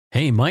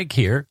Hey, Mike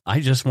here. I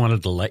just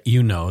wanted to let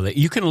you know that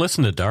you can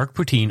listen to Dark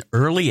Poutine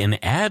early and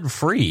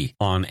ad-free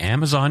on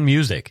Amazon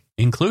Music,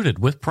 included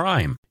with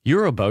Prime.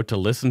 You're about to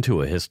listen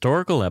to a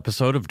historical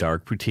episode of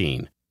Dark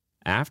Poutine.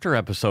 After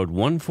episode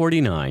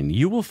 149,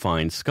 you will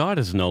find Scott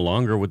is no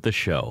longer with the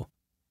show.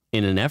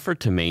 In an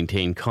effort to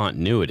maintain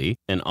continuity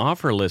and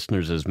offer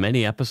listeners as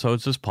many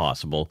episodes as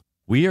possible,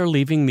 we are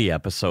leaving the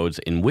episodes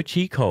in which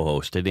he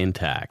co-hosted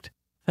intact.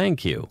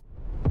 Thank you.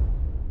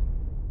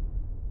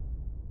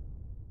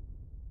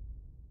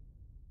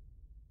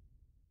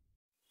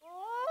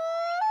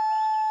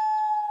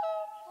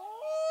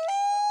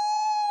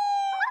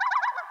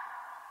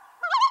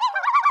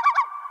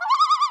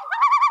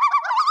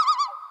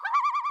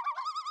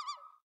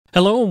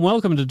 Hello and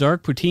welcome to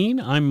Dark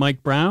Poutine. I'm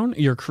Mike Brown,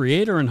 your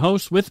creator and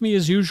host. With me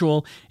as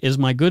usual is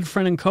my good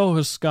friend and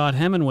co-host Scott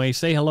Hemingway.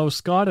 Say hello,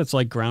 Scott. It's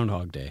like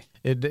Groundhog Day.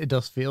 It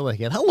does feel like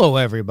it. Hello,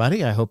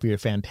 everybody. I hope you're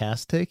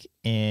fantastic,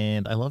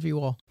 and I love you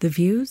all. The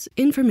views,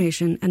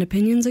 information, and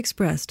opinions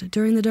expressed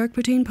during the Dark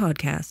Poutine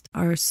podcast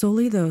are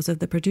solely those of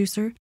the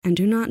producer and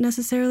do not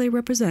necessarily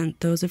represent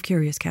those of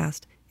Curious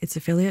Cast, its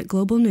affiliate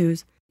Global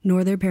News,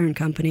 nor their parent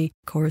company,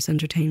 Chorus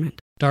Entertainment.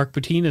 Dark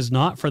Poutine is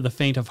not for the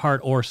faint of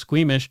heart or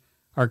squeamish.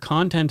 Our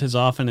content is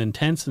often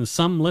intense, and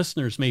some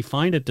listeners may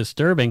find it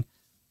disturbing.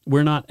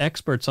 We're not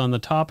experts on the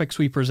topics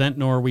we present,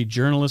 nor are we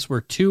journalists.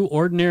 We're two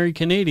ordinary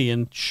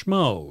Canadian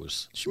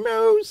schmoes.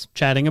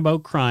 Chatting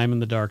about crime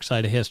and the dark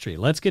side of history.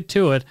 Let's get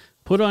to it.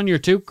 Put on your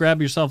toque,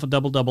 grab yourself a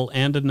double-double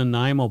and a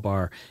Nanaimo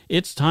bar.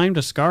 It's time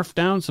to scarf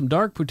down some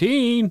Dark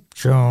Poutine.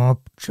 Chomp,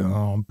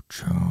 chomp,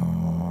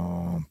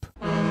 chomp.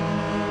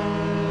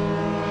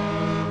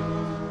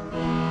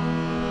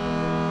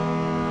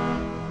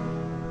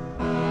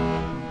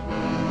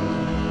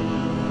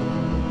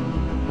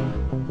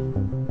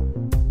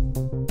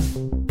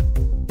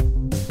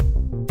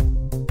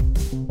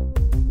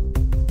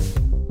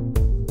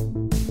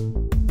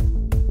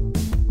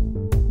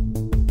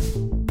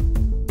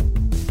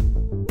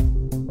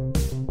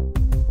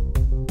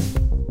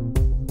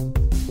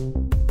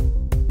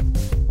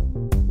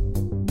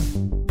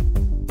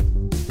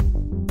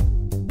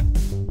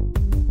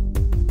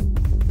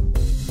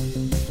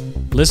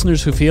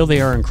 Listeners who feel they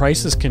are in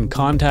crisis can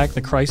contact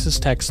the Crisis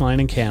Text Line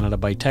in Canada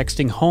by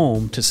texting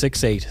HOME to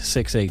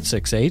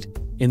 686868.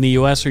 In the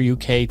US or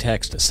UK,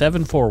 text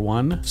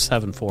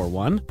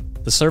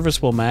 741-741. The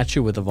service will match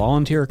you with a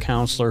volunteer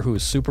counselor who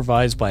is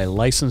supervised by a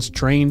licensed,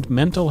 trained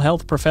mental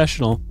health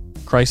professional.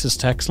 Crisis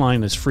Text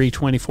Line is free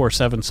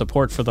 24/7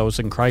 support for those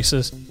in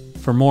crisis.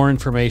 For more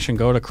information,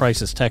 go to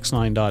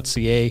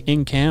crisistextline.ca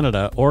in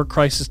Canada or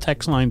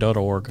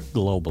crisistextline.org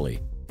globally.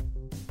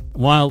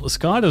 While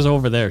Scott is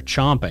over there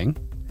chomping,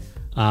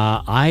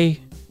 I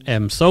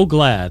am so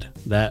glad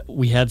that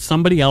we had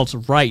somebody else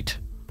write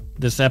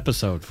this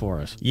episode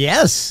for us.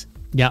 Yes.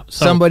 Yeah.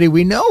 Somebody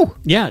we know.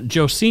 Yeah,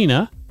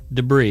 Josina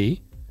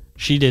Debris.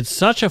 She did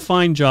such a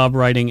fine job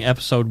writing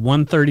episode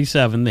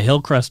 137, the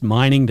Hillcrest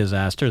mining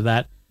disaster,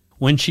 that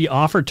when she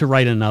offered to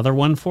write another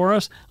one for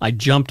us, I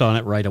jumped on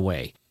it right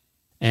away.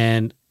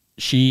 And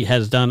she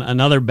has done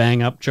another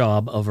bang-up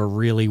job of a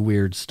really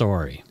weird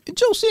story.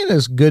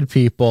 Josina's good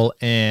people,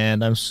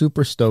 and I'm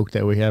super stoked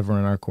that we have her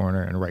in our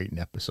corner and writing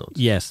episodes.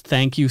 Yes,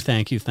 thank you,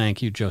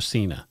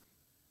 Josina.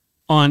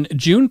 On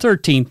June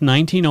 13th,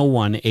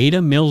 1901,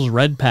 Ada Mills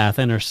Redpath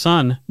and her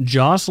son,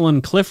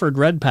 Jocelyn Clifford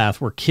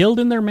Redpath, were killed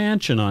in their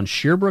mansion on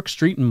Sherbrooke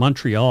Street in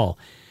Montreal.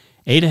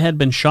 Ada had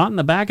been shot in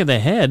the back of the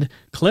head.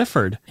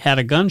 Clifford had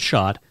a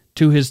gunshot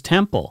to his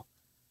temple.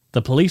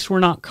 The police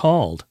were not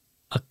called.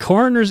 A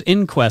coroner's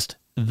inquest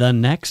the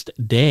next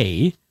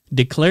day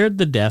declared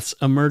the deaths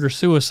a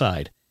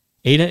murder-suicide.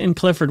 Ada and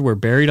Clifford were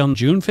buried on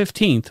June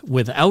 15th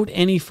without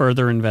any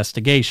further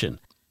investigation.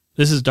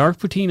 This is Dark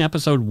Poutine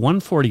episode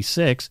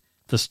 146,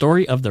 the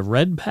story of the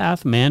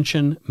Redpath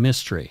Mansion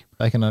mystery.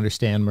 I can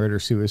understand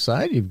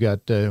murder-suicide. You've got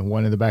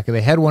one in the back of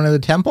the head, one in the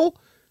temple.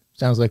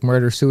 Sounds like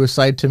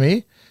murder-suicide to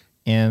me.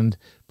 And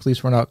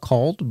police were not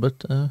called,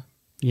 but...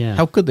 Yeah.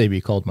 How could they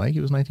be called, Mike? It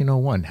was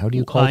 1901. How do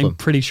you call them? I'm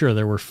pretty sure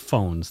there were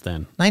phones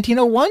then.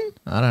 1901?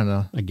 I don't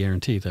know. I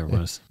guarantee there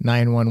was.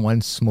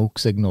 911 smoke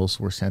signals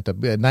were sent up.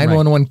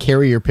 911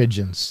 carrier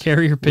pigeons.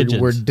 Carrier pigeons.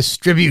 Were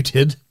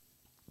distributed.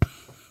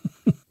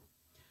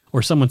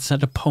 Or someone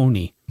sent a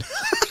pony.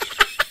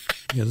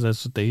 Because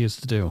that's what they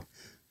used to do.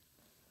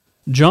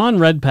 John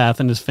Redpath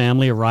and his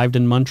family arrived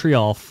in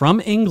Montreal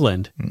from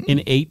England in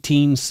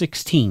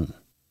 1816.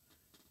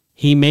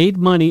 He made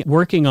money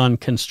working on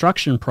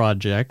construction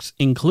projects,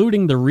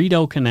 including the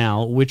Rideau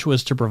Canal, which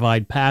was to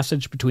provide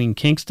passage between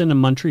Kingston and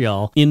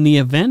Montreal in the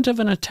event of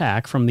an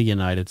attack from the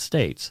United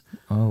States.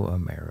 Oh,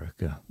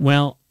 America.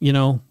 Well, you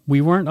know, we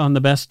weren't on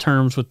the best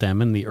terms with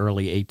them in the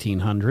early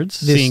 1800s,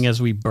 seeing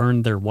as we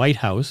burned their White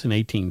House in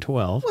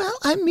 1812. Well,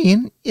 I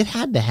mean, it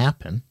had to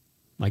happen.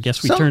 I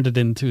guess we turned it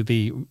into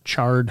the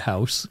charred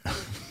house.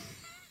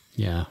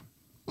 Yeah.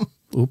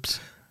 Oops.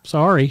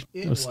 Sorry.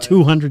 It was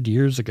 200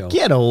 years ago.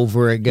 Get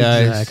over it,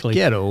 guys. Exactly.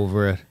 Get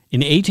over it. In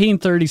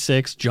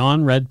 1836,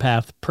 John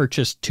Redpath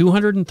purchased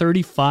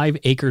 235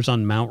 acres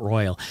on Mount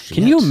Royal.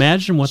 Can you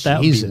imagine what that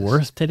would Jesus. be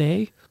worth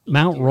today?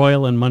 Mount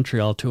Royal in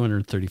Montreal,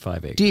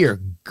 235 acres. Dear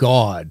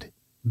God.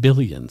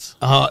 Billions.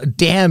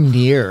 Damn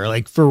near,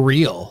 like for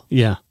real.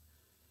 Yeah.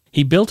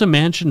 He built a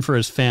mansion for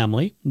his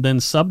family, then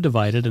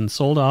subdivided and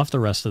sold off the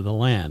rest of the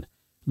land.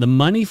 The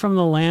money from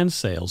the land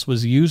sales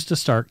was used to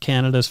start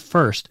Canada's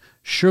first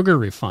sugar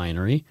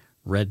refinery,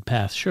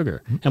 Redpath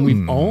Sugar. And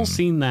we've all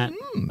seen that.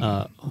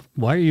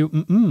 Why are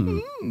you?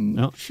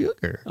 No.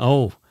 Sugar.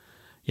 Oh,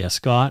 yeah.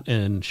 Scott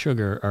and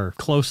Sugar are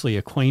closely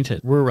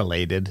acquainted. We're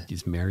related.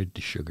 He's married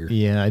to Sugar.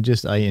 Yeah, I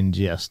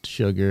ingest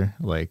sugar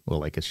like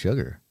it's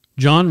sugar.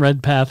 John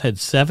Redpath had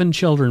 7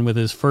 children with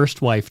his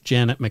first wife,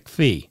 Janet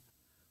McPhee.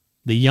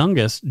 The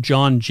youngest,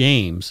 John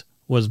James,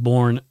 was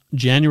born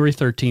January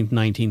 13th,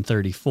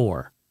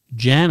 1934.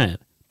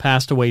 Janet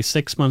passed away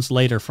 6 months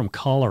later from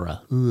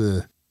cholera.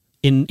 Ugh.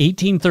 In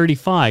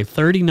 1835,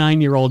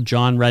 39-year-old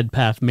John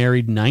Redpath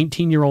married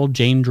 19-year-old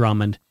Jane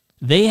Drummond.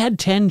 They had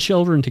 10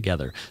 children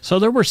together. So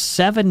there were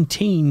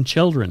 17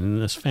 children in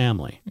this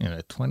family. And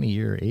a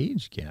 20-year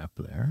age gap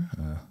there.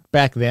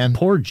 Back then,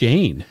 Poor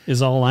Jane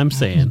is all I'm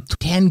saying.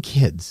 10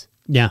 kids.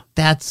 Yeah.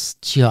 That's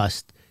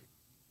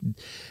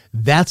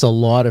a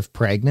lot of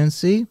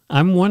pregnancy.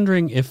 I'm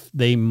wondering if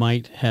they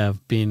might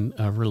have been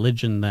a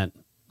religion that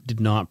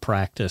did not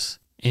practice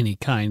any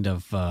kind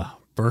of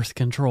birth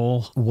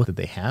control. What did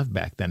they have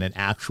back then? An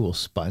actual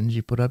sponge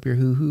you put up your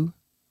hoo-hoo?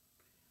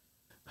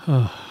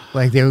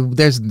 Like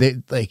there's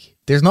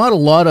not a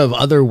lot of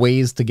other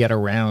ways to get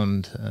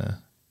around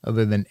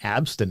other than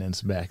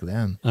abstinence back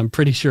then. I'm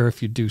pretty sure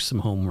if you do some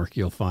homework,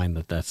 you'll find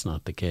that that's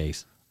not the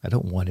case. I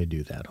don't want to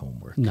do that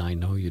homework. No, I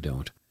know you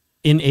don't.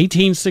 In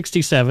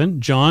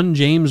 1867, John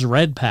James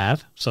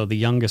Redpath, so the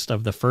youngest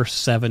of the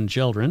first 7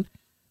 children,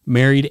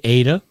 married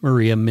Ada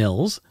Maria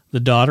Mills, the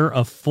daughter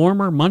of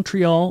former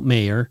Montreal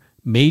mayor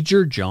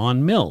Major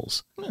John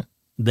Mills.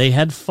 They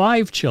had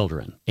 5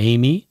 children,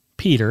 Amy,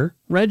 Peter,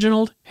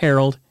 Reginald,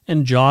 Harold,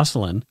 and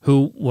Jocelyn,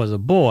 who was a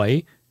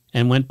boy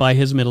and went by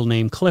his middle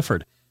name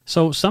Clifford.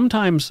 So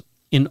sometimes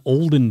in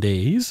olden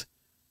days,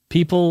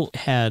 people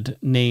had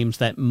names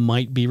that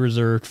might be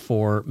reserved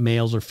for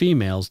males or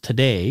females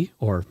today,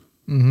 or,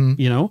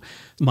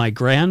 my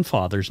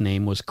grandfather's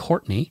name was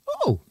Courtney.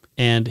 Oh.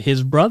 And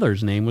his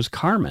brother's name was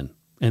Carmen.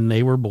 And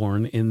they were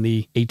born in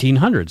the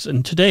 1800s.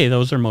 And today,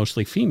 those are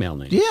mostly female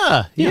names.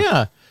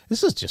 Yeah.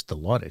 This is just a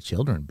lot of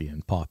children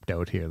being popped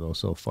out here, though,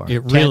 so far.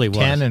 It really was.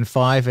 10 and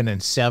 5 and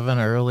then 7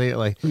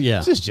 early.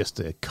 This is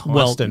just a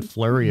constant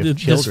flurry of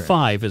children. This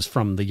 5 is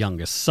from the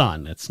youngest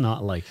son. It's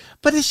not like...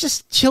 But it's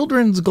just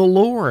children's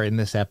galore in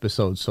this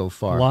episode so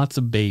far. Lots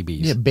of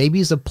babies. Yeah,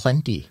 babies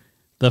aplenty.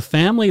 The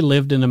family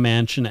lived in a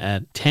mansion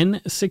at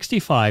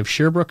 1065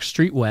 Sherbrooke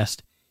Street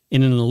West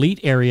in an elite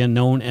area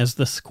known as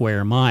the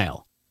Square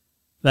Mile.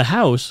 The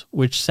house,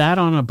 which sat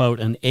on about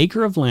an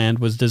acre of land,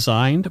 was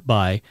designed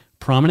by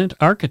prominent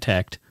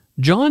architect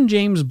John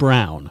James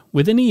Brown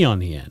with an E on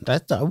the end.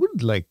 That's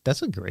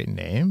a great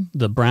name.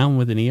 The Brown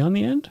with an E on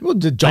the end? Well,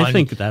 I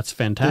think that's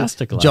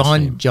fantastic. Last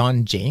name.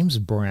 John James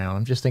Brown.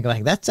 I'm just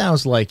thinking that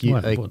sounds like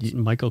you.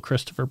 Michael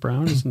Christopher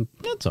Brown isn't.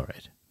 That's all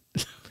right.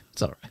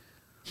 It's all right.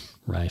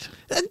 Right.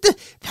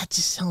 That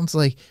just sounds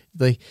like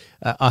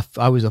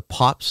I was a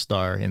pop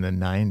star in the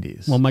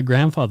 90s. Well, my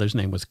grandfather's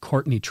name was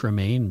Courtney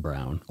Tremaine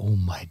Brown. Oh,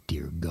 my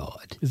dear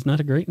God. Isn't that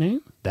a great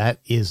name? That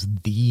is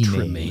the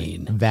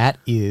Tremaine. name. That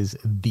is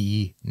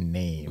the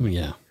name.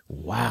 Yeah.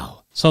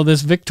 Wow. So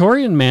this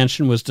Victorian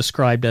mansion was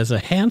described as a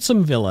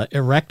handsome villa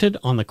erected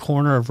on the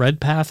corner of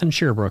Redpath and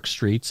Sherbrooke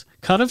Streets,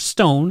 cut of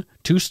stone,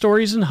 2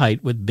 stories in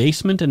height with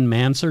basement and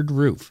mansard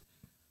roof.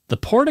 The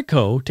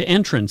portico to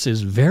entrance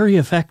is very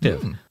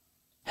effective.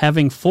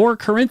 Having 4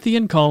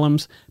 Corinthian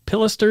columns,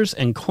 pilasters,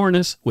 and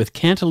cornice with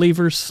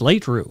cantilevers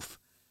slate roof.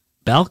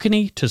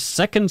 Balcony to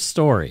 2nd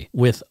story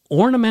with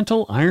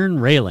ornamental iron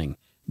railing.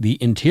 The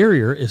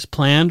interior is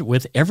planned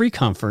with every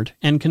comfort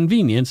and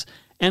convenience,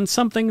 and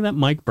something that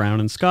Mike Brown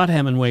and Scott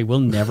Hemingway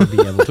will never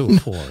be able to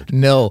afford.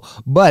 No,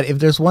 but if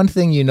there's one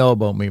thing you know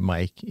about me,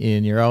 Mike,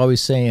 and you're always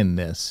saying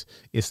this,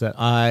 is that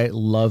I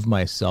love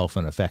myself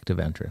an effective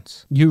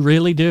entrance. You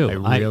really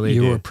do. I really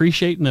do. You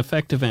appreciate an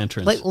effective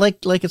entrance.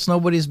 Like it's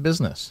nobody's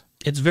business.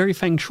 It's very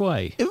feng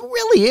shui. It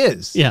really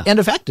is. Yeah. And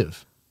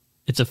effective.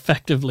 It's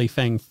effectively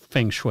feng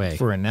shui.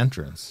 For an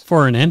entrance.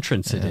 For an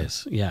entrance, it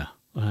is, yeah.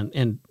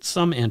 And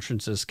some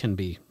entrances can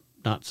be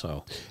not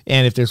so.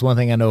 And if there's one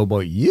thing I know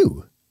about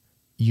you,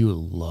 you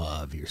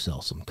love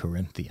yourself some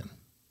Corinthian.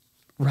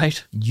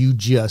 Right. You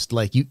just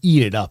you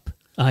eat it up.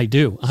 I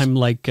do. I'm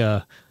like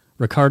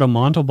Ricardo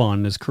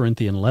Montalban is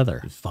Corinthian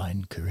leather.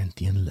 Fine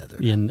Corinthian leather.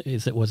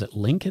 Was it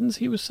Lincoln's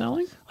he was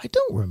selling? I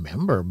don't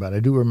remember, but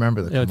I do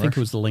remember the commercial. I think it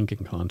was the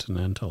Lincoln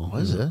Continental.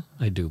 Was it?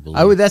 I do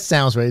believe. That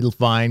sounds right.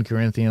 Fine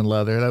Corinthian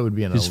leather. That would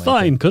be an. It's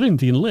fine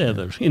Corinthian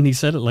leather. Yeah. And he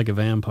said it like a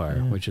vampire,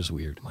 which is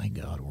weird. My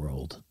God, we're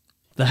old.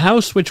 The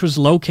house, which was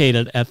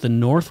located at the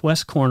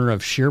northwest corner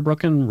of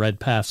Sherbrooke and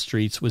Redpath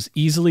Streets, was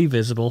easily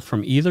visible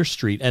from either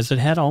street as it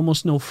had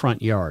almost no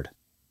front yard.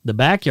 The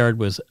backyard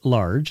was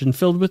large and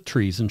filled with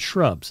trees and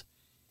shrubs.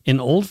 In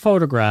old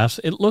photographs,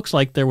 it looks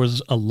like there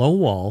was a low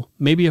wall,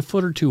 maybe a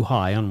foot or two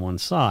high on one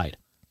side.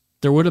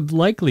 There would have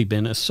likely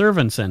been a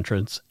servant's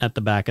entrance at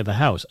the back of the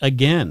house,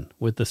 again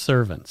with the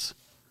servants.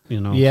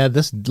 Yeah,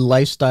 this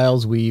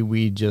lifestyles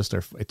we just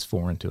are. It's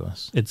foreign to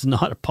us. It's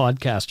not a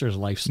podcaster's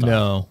lifestyle.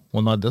 No,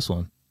 well, not this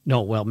one.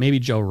 No, well, maybe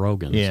Joe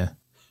Rogan's. Yeah.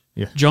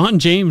 John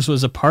James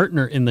was a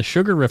partner in the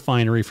sugar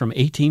refinery from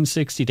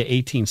 1860 to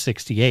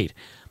 1868.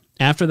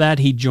 After that,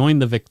 he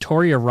joined the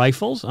Victoria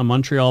Rifles, a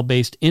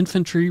Montreal-based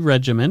infantry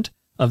regiment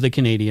of the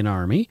Canadian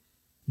Army.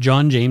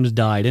 John James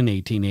died in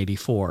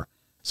 1884.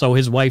 So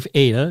his wife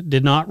Ada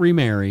did not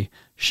remarry.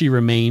 She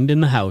remained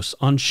in the house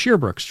on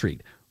Sherbrooke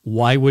Street.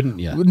 Why wouldn't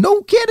you?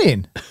 No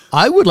kidding.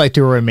 I would like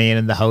to remain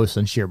in the house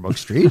on Sherbrooke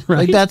Street. Right?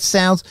 Like that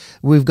sounds.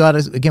 We've got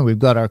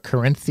our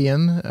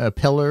Corinthian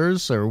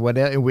pillars or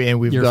whatever, and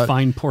we've Your got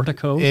fine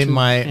portico in to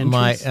my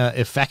entrance.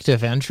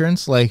 effective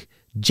entrance. Like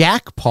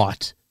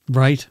jackpot.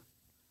 Right.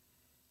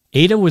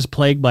 Ada was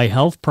plagued by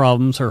health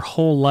problems her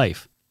whole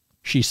life.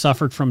 She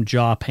suffered from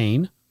jaw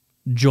pain,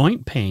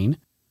 joint pain,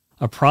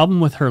 a problem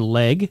with her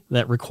leg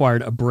that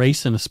required a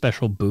brace and a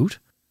special boot,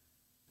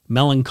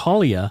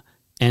 melancholia,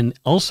 and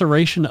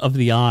ulceration of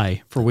the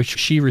eye, for which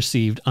she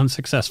received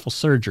unsuccessful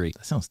surgery.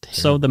 That sounds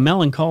terrible. So the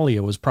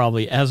melancholia was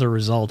probably as a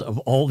result of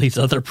all these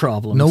other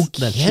problems. No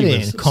that she kidding.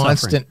 was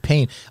Constant suffering.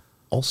 pain.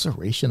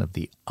 Ulceration of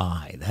the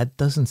eye. That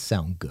doesn't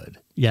sound good.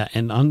 Yeah,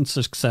 and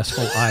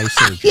unsuccessful eye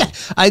surgery.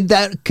 Yeah,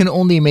 that can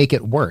only make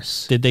it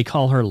worse. Did they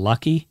call her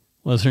Lucky?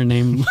 Was her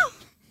name?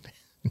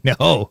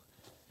 No.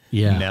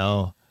 Yeah.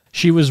 No.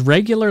 She was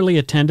regularly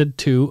attended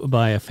to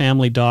by a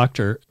family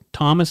doctor,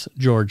 Thomas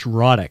George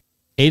Roddick.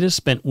 Ada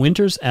spent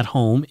winters at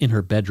home in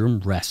her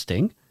bedroom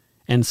resting,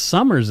 and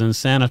summers in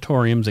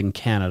sanatoriums in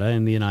Canada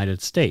and the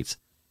United States.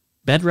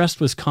 Bed rest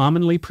was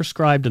commonly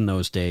prescribed in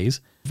those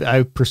days.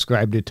 I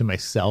prescribed it to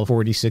myself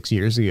 46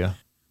 years ago.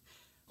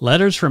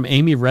 Letters from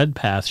Amy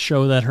Redpath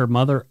show that her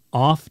mother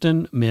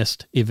often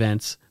missed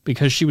events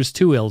because she was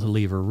too ill to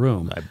leave her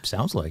room.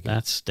 Sounds like it.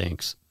 That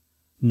stinks.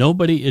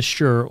 Nobody is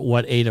sure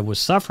what Ada was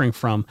suffering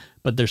from,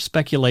 but there's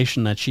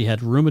speculation that she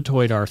had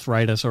rheumatoid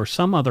arthritis or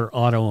some other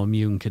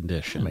autoimmune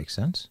condition. Makes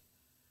sense.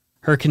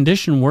 Her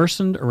condition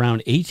worsened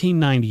around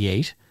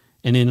 1898,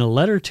 and in a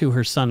letter to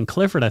her son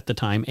Clifford at the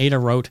time, Ada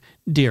wrote,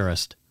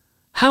 "Dearest,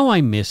 how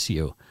I miss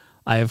you.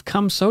 I have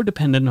come so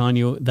dependent on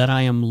you that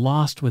I am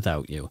lost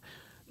without you.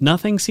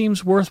 Nothing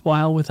seems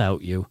worthwhile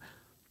without you.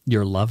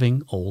 Your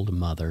loving old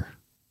mother."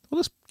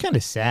 Well, it's kind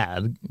of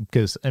sad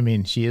because, I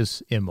mean, she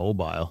is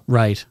immobile.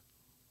 Right.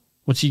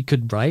 Well, she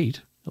could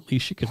write. At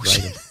least she could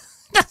write it.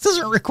 That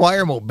doesn't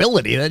require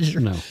mobility. That just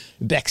No.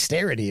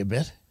 dexterity a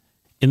bit.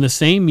 In the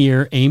same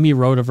year, Amy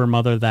wrote of her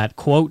mother that,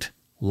 quote,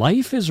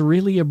 "Life is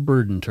really a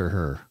burden to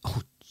her."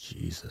 Oh,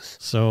 Jesus.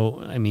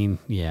 So, I mean,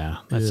 yeah,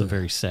 that's a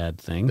very sad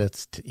thing.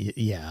 That's,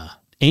 yeah.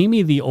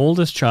 Amy, the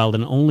oldest child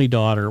and only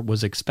daughter,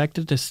 was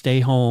expected to stay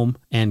home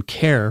and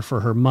care for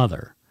her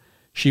mother.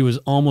 She was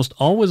almost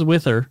always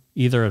with her,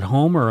 either at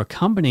home or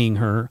accompanying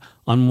her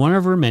on one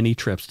of her many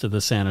trips to the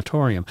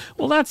sanatorium.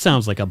 Well, that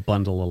sounds like a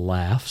bundle of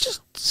laughs.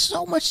 Just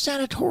so much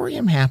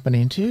sanatorium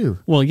happening, too.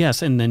 Well,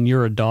 yes, and then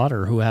you're a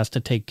daughter who has to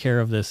take care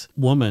of this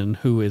woman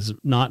who is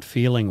not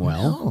feeling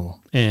well. No.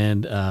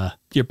 And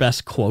your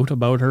best quote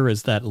about her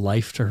is that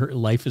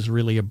life is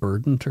really a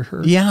burden to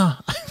her. Yeah.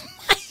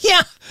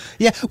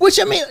 Yeah. Which,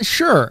 I mean,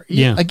 sure.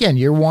 Yeah. Again,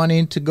 you're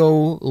wanting to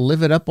go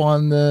live it up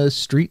on the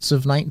streets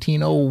of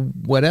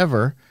 1900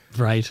 whatever.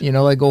 Right. You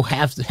know, like go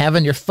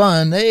having your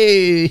fun.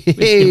 Hey.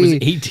 It was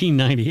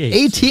 1898.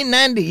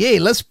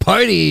 1898. Let's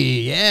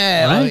party.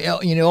 Yeah.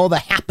 Right. You know, all the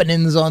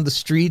happenings on the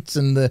streets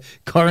and the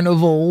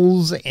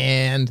carnivals.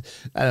 And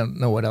I don't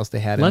know what else they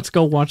had. Let's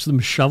go watch them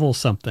shovel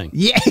something.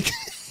 Yeah.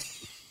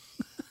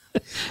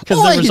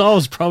 Because there was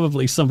always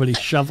probably somebody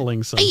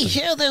shoveling something. Hey,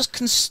 here there's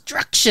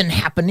construction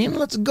happening.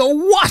 Let's go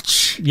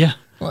watch. Yeah.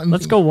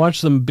 Let's go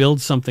watch them build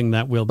something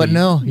that will be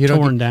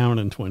torn down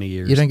in 20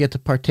 years. You don't get to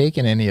partake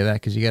in any of that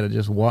because you got to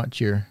just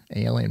watch your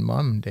alien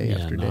mom day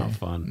after day. Not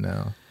fun.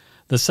 No.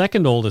 The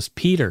second oldest,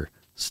 Peter,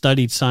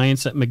 studied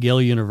science at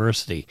McGill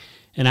University.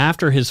 And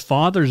after his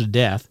father's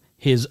death,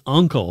 his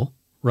uncle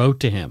wrote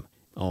to him.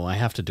 Oh, I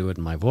have to do it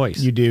in my voice.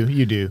 You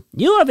do.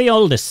 "You are the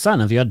oldest son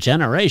of your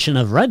generation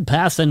of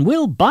Redpath and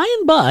will by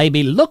and by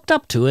be looked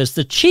up to as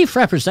the chief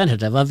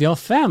representative of your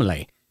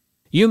family.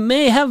 You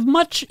may have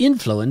much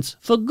influence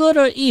for good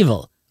or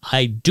evil.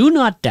 I do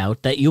not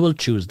doubt that you will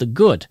choose the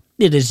good.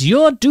 It is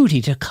your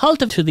duty to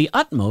cultivate to the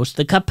utmost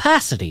the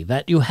capacity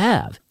that you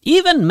have.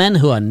 Even men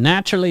who are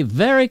naturally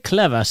very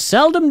clever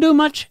seldom do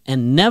much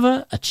and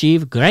never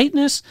achieve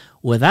greatness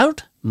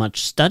without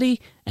much study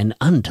and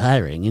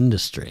untiring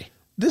industry."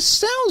 This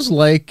sounds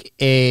like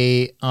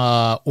a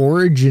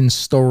origin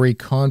story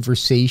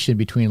conversation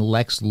between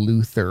Lex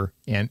Luthor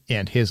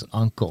and his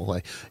uncle.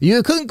 Like,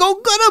 you can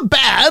go good or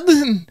bad.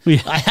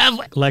 Yeah. I have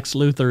Lex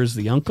Luthor is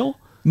the uncle?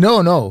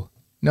 No.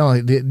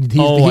 I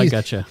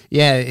gotcha.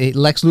 Yeah,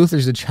 Lex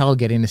Luthor's the child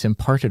getting this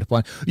imparted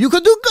upon. You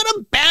could do good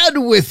or bad.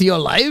 bad with your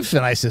life,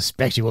 and I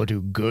suspect you will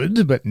do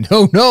good. But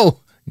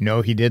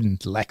no, he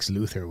didn't. Lex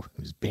Luthor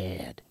was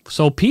bad.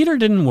 So Peter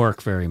didn't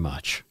work very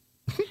much.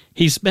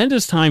 He spent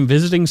his time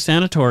visiting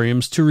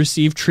sanatoriums to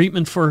receive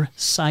treatment for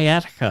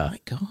sciatica. My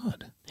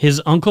God.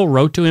 His uncle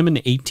wrote to him in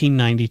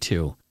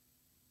 1892.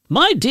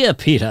 My dear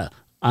Peter,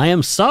 I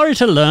am sorry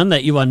to learn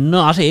that you are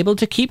not able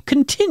to keep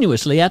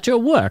continuously at your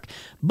work,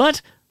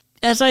 but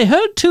as I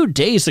heard 2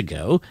 days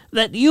ago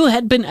that you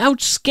had been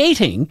out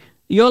skating,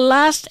 your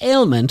last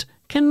ailment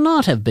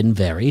cannot have been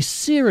very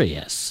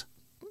serious.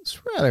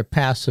 It's rather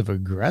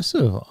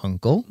passive-aggressive,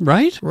 Uncle.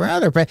 Right?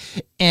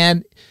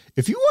 And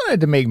if you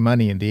wanted to make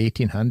money in the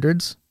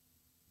 1800s,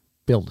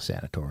 build a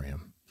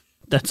sanatorium.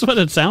 That's what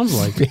it sounds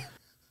like.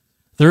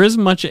 There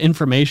isn't much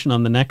information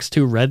on the next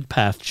 2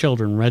 Redpath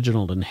children,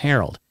 Reginald and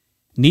Harold.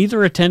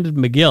 Neither attended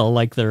McGill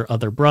like their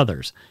other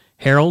brothers.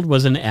 Harold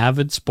was an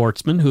avid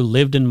sportsman who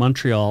lived in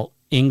Montreal,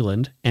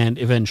 England, and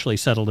eventually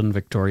settled in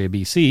Victoria,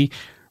 BC.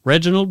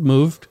 Reginald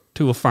moved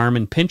to a farm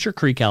in Pincher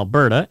Creek,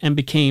 Alberta, and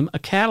became a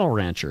cattle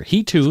rancher.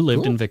 He, too,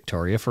 lived in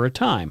Victoria for a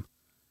time.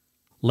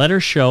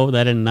 Letters show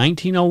that in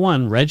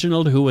 1901,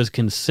 Reginald, who was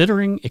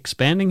considering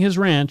expanding his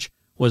ranch,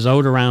 was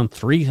owed around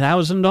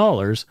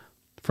 $3,000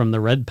 from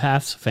the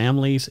Redpath's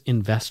family's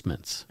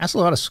investments. That's a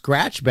lot of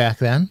scratch back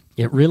then.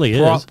 It really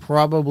is.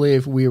 Probably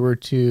if we were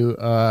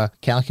to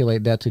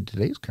calculate that to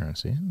today's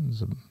currency,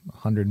 it's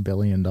 $100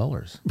 billion.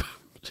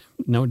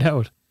 No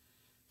doubt.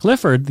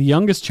 Clifford, the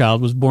youngest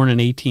child, was born in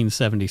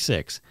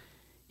 1876.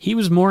 He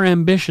was more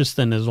ambitious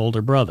than his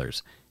older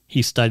brothers.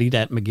 He studied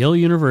at McGill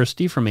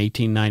University from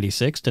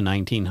 1896 to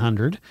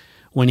 1900,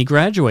 when he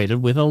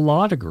graduated with a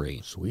law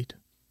degree. Sweet.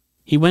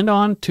 He went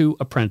on to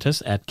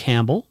apprentice at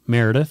Campbell,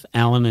 Meredith,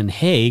 Allen, and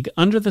Haig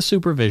under the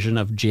supervision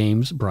of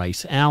James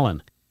Bryce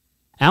Allen.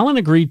 Allen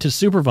agreed to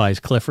supervise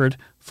Clifford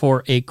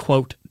for a,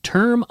 quote,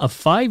 term of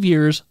 5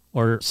 years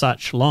or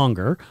such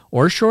longer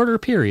or shorter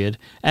period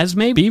as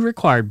may be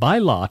required by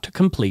law to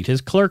complete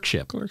his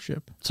clerkship.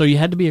 So you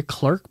had to be a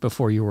clerk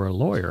before you were a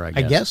lawyer, I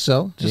guess. I guess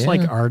so. Just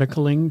like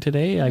articling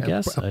today, I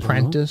guess.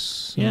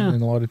 Apprentice in a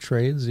lot of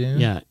trades, yeah.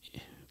 Yeah.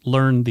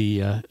 Learn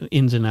the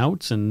ins and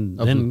outs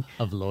and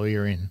of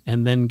lawyering.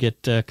 And then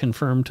get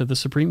confirmed to the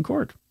Supreme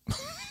Court.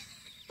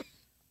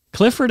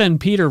 Clifford and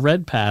Peter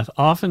Redpath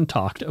often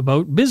talked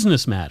about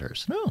business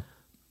matters. Oh.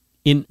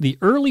 In the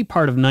early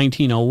part of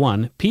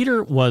 1901,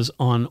 Peter was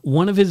on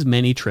one of his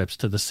many trips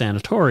to the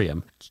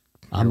sanatorium.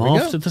 I'm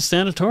off to the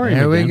sanatorium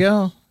There again. we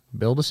go.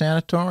 Build a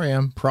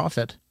sanatorium.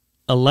 Profit.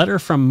 A letter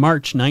from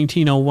March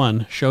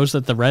 1901 shows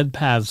that the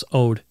Redpaths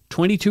owed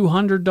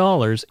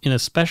 $2,200 in a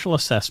special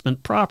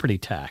assessment property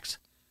tax.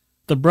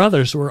 The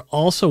brothers were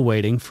also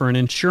waiting for an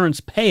insurance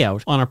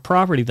payout on a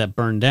property that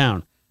burned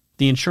down.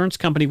 The insurance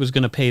company was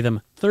going to pay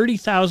them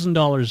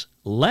 $30,000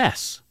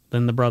 less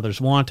than the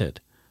brothers wanted.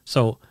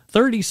 So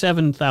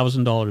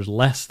 $37,000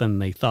 less than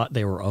they thought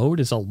they were owed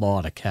is a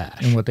lot of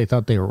cash. And what they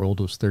thought they were owed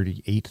was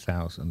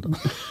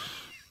 $38,000.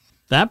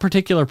 That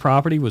particular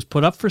property was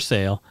put up for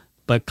sale,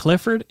 but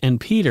Clifford and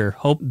Peter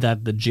hoped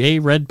that the J.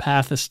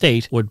 Redpath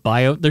estate would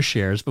buy out their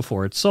shares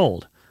before it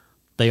sold.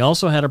 They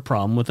also had a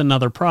problem with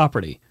another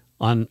property.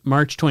 On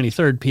March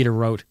 23rd, Peter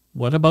wrote,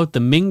 "What about the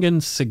Mingan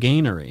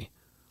Ciganery?"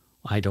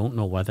 I don't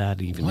know what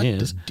that even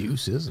is. What the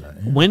deuce is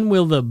that? When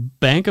will the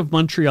Bank of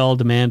Montreal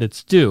demand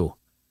its due?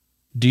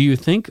 Do you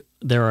think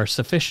there are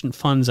sufficient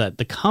funds at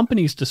the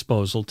company's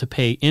disposal to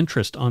pay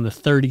interest on the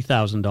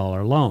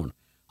 $30,000 loan?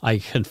 I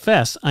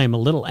confess I am a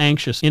little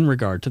anxious in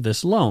regard to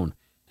this loan.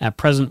 At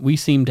present, we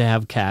seem to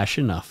have cash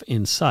enough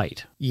in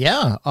sight.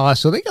 Yeah,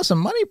 so they got some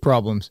money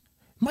problems.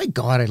 My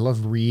God, I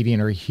love reading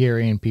or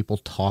hearing people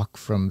talk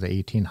from the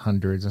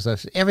 1800s and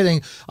stuff.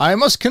 Everything, I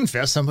must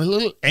confess, I'm a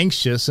little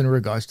anxious in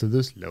regards to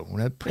this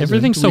loan. At present,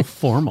 Everything's so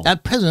formal.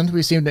 At present,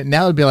 we seem to,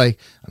 now it'd be like,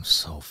 I'm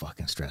so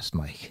fucking stressed,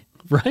 Mike.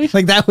 Right?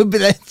 Like that would be,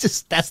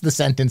 that's the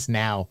sentence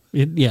now.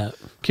 Yeah.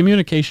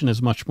 Communication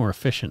is much more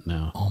efficient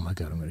now. Oh my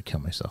God, I'm going to kill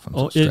myself. I'm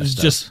so stressed It's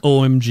just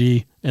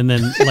OMG and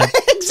then like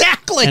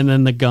exactly. And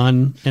then the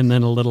gun and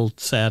then a little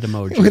sad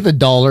emoji. With a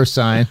dollar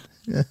sign.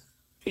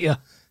 Yeah.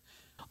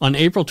 On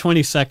April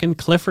 22nd,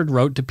 Clifford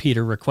wrote to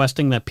Peter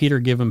requesting that Peter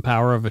give him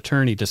power of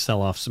attorney to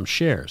sell off some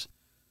shares.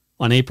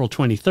 On April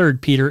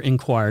 23rd, Peter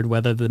inquired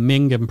whether the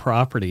Mingan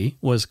property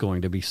was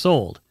going to be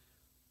sold.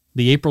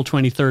 The April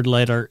 23rd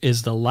letter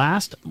is the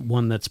last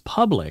one that's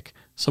public,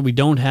 so we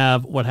don't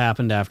have what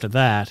happened after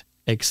that,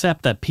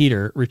 except that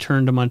Peter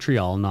returned to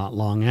Montreal not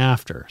long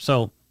after.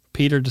 So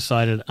Peter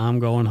decided, I'm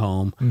going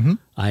home.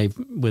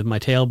 Mm-hmm. With my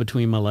tail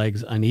between my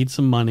legs, I need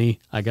some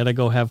money. I got to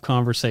go have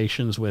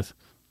conversations with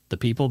the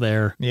people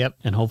there,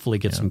 and hopefully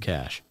get some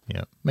cash.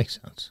 Yeah, makes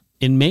sense.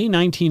 In May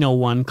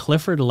 1901,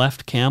 Clifford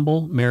left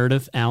Campbell,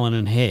 Meredith, Allen,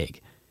 and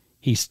Haig.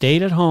 He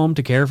stayed at home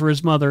to care for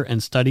his mother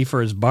and study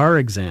for his bar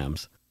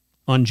exams.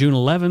 On June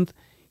 11th,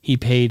 he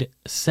paid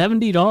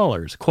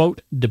 $70,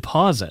 quote,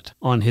 deposit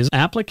on his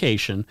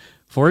application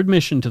for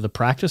admission to the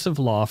practice of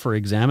law for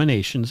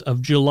examinations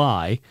of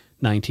July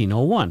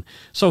 1901.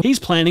 So he's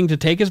planning to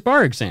take his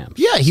bar exams.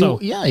 Yeah,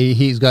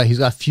 he's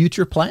got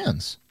future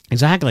plans.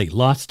 Exactly,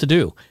 lots to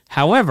do.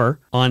 However,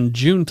 on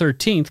June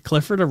 13th,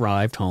 Clifford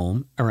arrived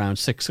home around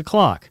 6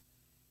 o'clock.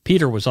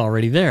 Peter was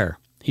already there.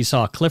 He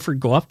saw Clifford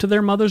go up to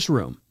their mother's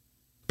room.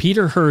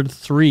 Peter heard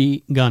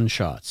 3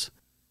 gunshots,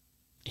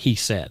 he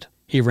said.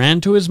 He ran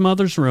to his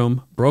mother's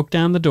room, broke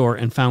down the door,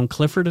 and found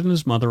Clifford and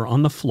his mother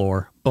on the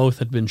floor. Both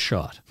had been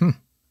shot.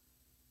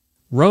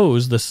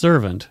 Rose, the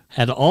servant,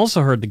 had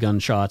also heard the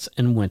gunshots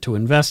and went to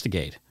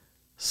investigate.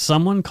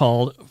 Someone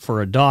called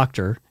for a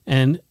doctor,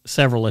 and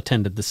several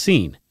attended the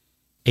scene.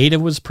 Ada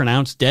was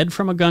pronounced dead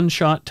from a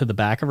gunshot to the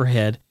back of her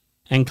head,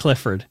 and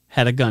Clifford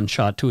had a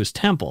gunshot to his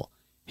temple.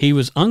 He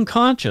was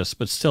unconscious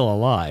but still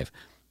alive.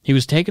 He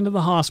was taken to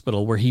the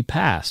hospital where he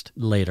passed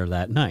later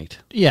that night.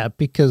 Yeah,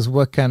 because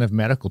what kind of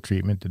medical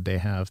treatment did they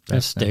have?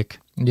 A stick.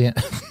 Yeah,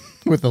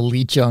 with a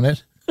leech on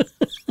it.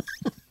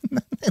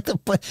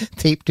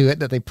 Tape to it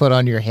that they put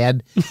on your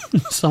head.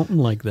 Something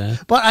like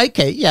that. But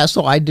okay, yeah,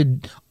 so I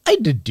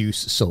deduce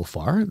so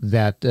far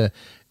that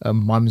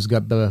Mom's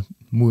got the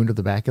wound to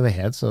the back of the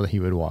head, so he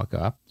would walk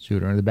up,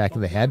 shoot her in the back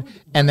of the head,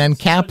 and then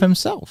cap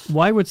himself.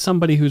 Why would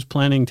somebody who's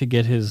planning to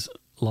get his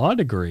law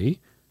degree,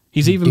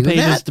 he's even paid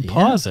his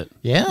deposit.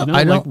 Yeah. You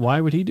know, why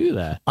would he do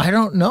that? I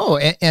don't know.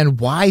 And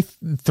why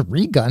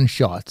 3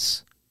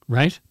 gunshots?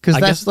 Right? Because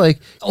that's like,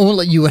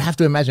 only you would have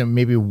to imagine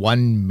maybe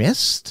one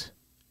missed,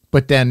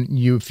 but then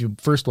if your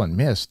first one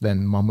missed,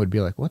 then Mom would be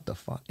like, what the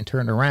fuck? And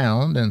turn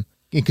around, and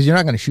because you're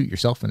not going to shoot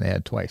yourself in the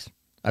head twice.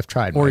 I've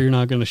tried. Or you're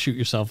not going to shoot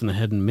yourself in the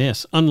head and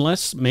miss,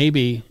 unless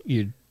maybe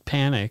you'd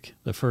panic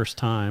the first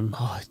time.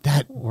 Oh,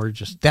 that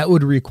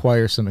would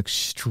require some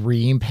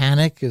extreme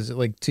panic, is it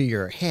like to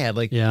your head?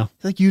 Like, yeah.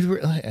 Like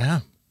yeah.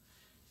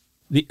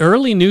 The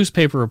early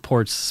newspaper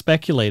reports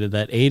speculated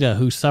that Ada,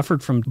 who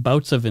suffered from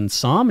bouts of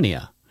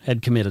insomnia,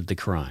 had committed the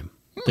crime.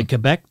 The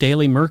Quebec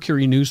Daily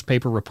Mercury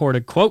newspaper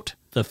reported, quote,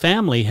 "The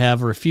family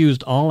have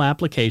refused all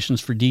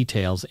applications for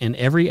details, and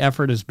every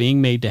effort is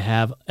being made to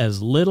have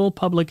as little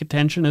public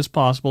attention as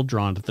possible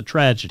drawn to the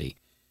tragedy.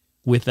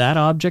 With that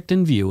object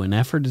in view, an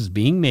effort is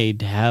being made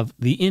to have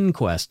the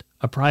inquest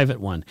a private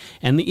one."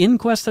 And the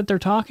inquest that they're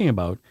talking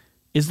about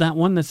is that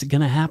one that's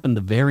going to happen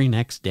the very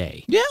next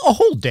day. Yeah, a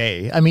whole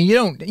day. I mean, you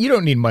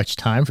don't need much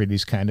time for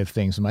these kind of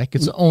things, Mike.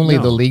 It's only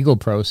the legal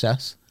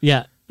process.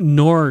 Yeah,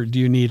 nor do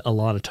you need a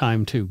lot of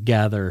time to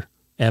gather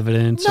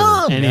evidence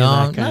or any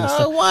of that kind of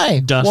stuff. Why?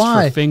 Dust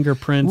for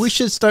fingerprints. We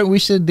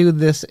should do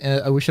this.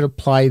 We should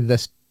apply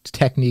this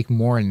technique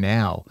more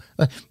now.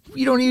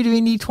 You don't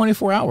even need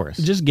 24 hours.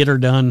 Just get her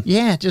done.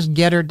 Yeah, just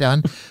get her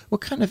done.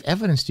 What kind of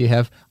evidence do you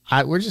have?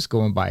 We're just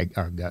going by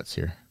our guts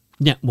here.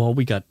 Yeah, well,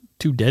 we got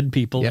 2 dead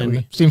people.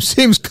 Yeah,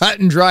 seems cut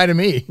and dry to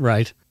me.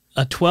 Right.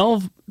 A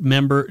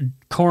 12-member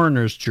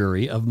coroner's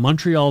jury of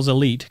Montreal's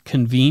elite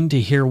convened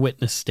to hear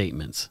witness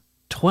statements.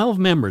 12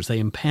 members,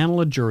 they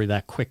impanel a jury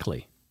that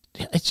quickly.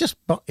 It's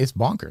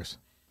bonkers.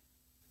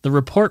 The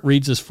report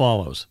reads as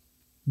follows.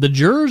 The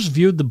jurors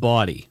viewed the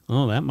body.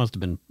 Oh, that must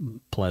have been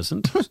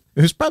pleasant.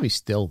 It was probably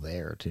still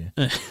there, too.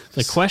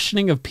 The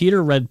questioning of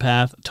Peter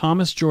Redpath,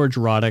 Thomas George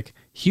Roddick,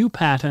 Hugh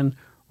Patton,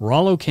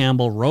 Rollo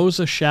Campbell,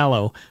 Rosa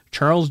Shallow,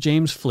 Charles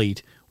James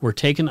Fleet were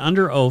taken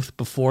under oath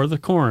before the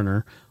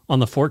coroner on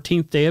the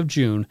 14th day of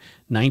June,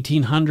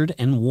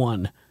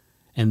 1901,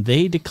 and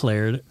they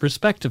declared,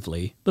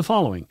 respectively, the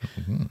following.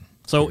 Mm-hmm.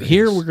 So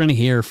here we're going to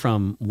hear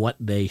from what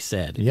they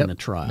said in the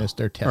trial. That's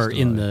their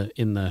testimony. Or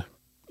in the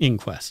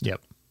inquest.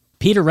 Yep.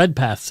 Peter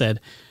Redpath said,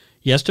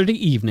 "Yesterday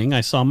evening I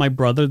saw my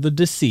brother, the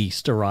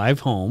deceased,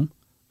 arrive home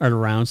at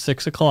around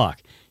 6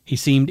 o'clock. He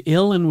seemed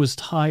ill and was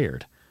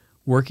tired,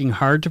 working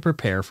hard to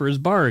prepare for his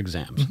bar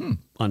exams." Mm-hmm.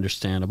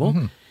 Understandable.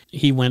 Mm-hmm.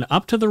 "He went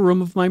up to the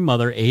room of my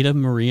mother, Ada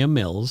Maria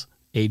Mills,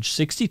 age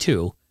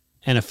 62,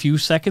 and a few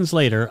seconds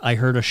later I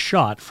heard a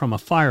shot from a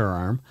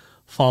firearm,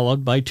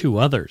 followed by 2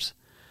 others.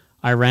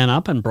 I ran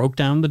up and broke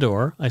down the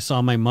door. I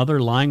saw my mother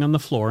lying on the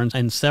floor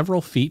and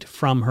several feet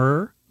from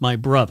her, my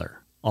brother,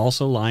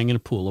 also lying in a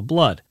pool of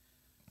blood.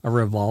 A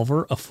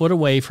revolver a foot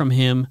away from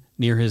him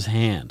near his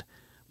hand.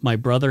 My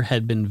brother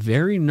had been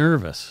very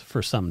nervous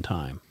for some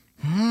time."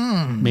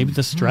 Maybe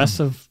the stress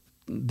of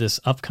this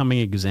upcoming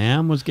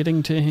exam was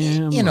getting to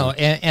him. You know,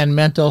 and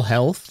mental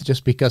health,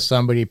 just because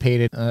somebody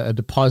paid a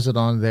deposit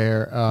on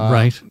their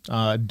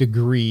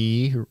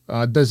degree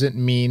doesn't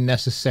mean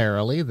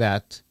necessarily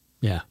that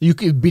you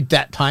could beat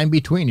that time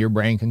between. Your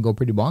brain can go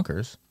pretty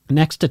bonkers.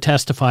 Next to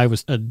testify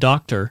was a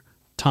Dr.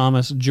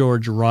 Thomas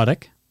George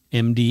Roddick,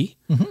 MD.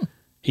 Mm-hmm.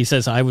 He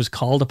says, "I was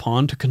called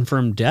upon to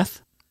confirm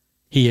death."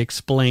 He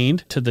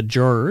explained to the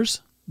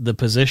jurors the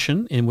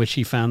position in which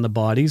he found the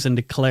bodies and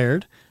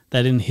declared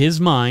that in his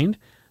mind,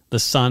 the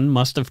son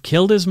must have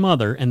killed his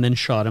mother and then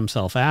shot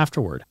himself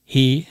afterward.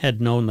 He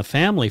had known the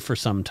family for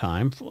some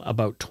time,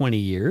 about 20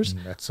 years.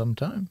 That's some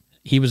time.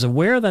 He was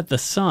aware that the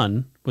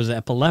son was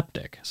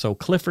epileptic, so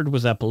Clifford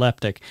was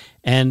epileptic,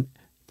 and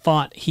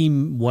thought he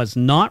was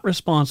not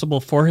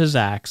responsible for his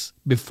acts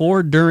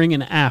before, during,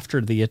 and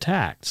after the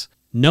attacks.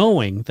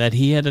 Knowing that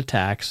he had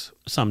attacks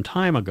some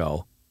time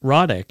ago,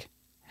 Roddick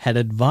had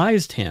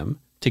advised him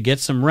to get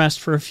some rest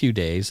for a few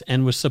days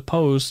and was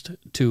supposed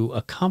to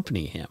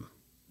accompany him.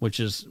 which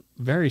is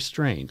very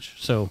strange.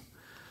 So,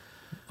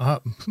 Uh,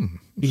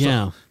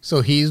 yeah,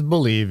 So he's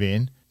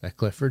believing that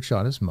Clifford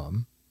shot his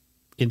mom.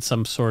 in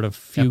some sort of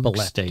fugue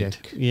Epileptic.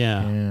 state.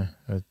 Yeah.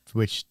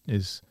 Which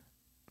is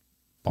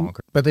bonkers.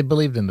 But they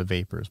believed in the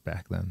vapors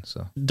back then,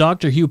 so.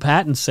 Dr. Hugh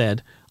Patton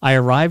said, I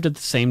arrived at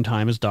the same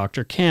time as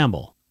Dr.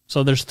 Campbell.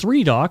 So there's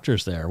 3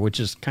 doctors there, which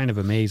is kind of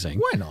amazing.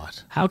 Why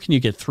not? How can you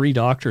get 3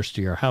 doctors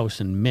to your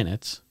house in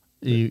minutes?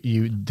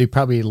 They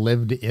probably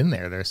lived in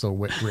there. They're so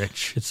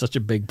rich. It's such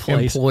a big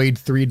place. Employed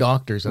 3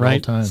 doctors at all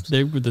times.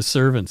 They were the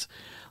servants.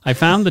 I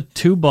found the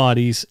 2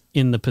 bodies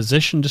in the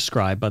position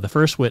described by the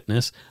first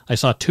witness. I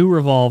saw 2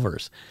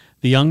 revolvers.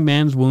 The young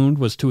man's wound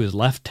was to his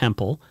left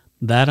temple.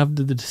 That of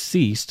the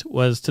deceased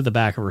was to the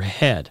back of her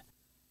head.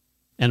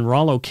 And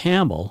Rollo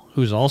Campbell,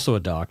 who's also a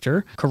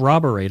doctor,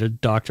 corroborated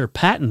Dr.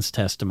 Patton's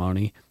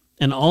testimony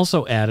and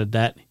also added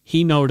that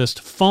he noticed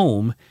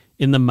foam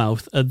in the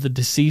mouth of the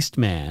deceased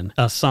man,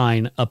 a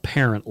sign,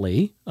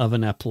 apparently, of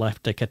an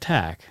epileptic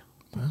attack.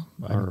 Well,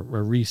 Or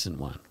a recent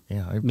one.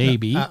 yeah,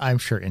 Maybe. I'm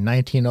sure. In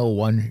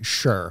 1901,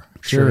 sure.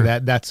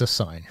 That's a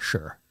sign,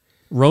 sure.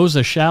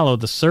 Rosa Shallow,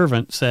 the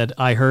servant, said,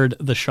 I heard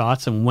the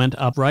shots and went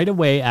up right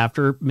away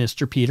after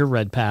Mr. Peter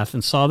Redpath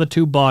and saw the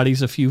 2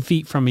 bodies a few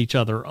feet from each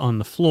other on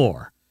the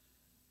floor.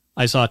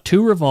 I saw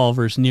 2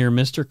 revolvers near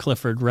Mr.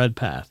 Clifford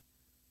Redpath.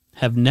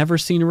 Have never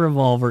seen a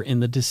revolver in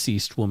the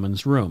deceased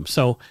woman's room.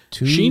 So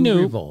 2 she knew.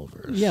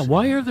 revolvers. Yeah,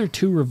 why are there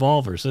 2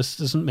 revolvers? This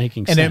isn't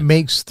making And sense. it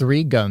makes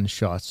 3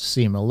 gunshots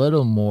seem a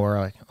little more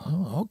like,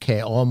 oh,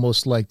 okay,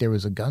 almost like there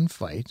was a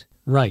gunfight.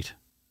 Right.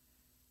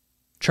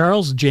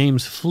 Charles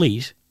James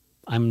Fleet,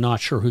 I'm not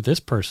sure who this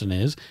person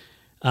is,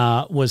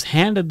 was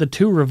handed the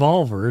 2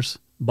 revolvers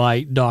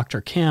by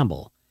Dr.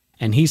 Campbell.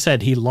 And he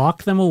said he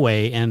locked them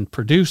away and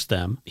produced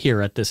them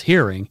here at this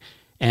hearing.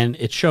 And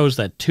it shows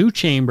that 2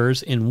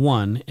 chambers in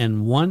one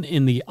and one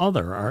in the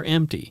other are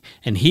empty.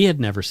 And he had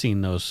never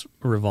seen those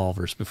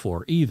revolvers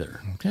before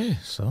either. Okay,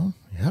 so,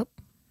 yep.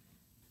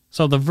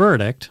 So the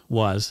verdict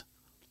was,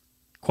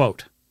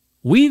 quote,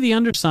 we, the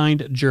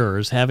undersigned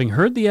jurors, having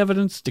heard the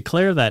evidence,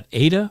 declare that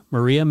Ada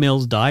Maria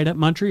Mills died at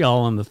Montreal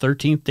on the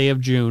 13th day of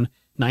June,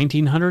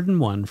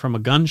 1901, from a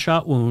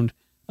gunshot wound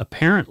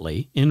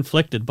apparently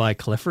inflicted by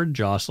Clifford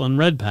Jocelyn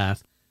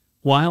Redpath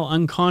while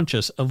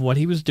unconscious of what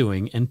he was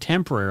doing and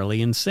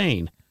temporarily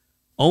insane,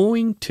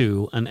 owing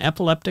to an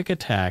epileptic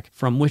attack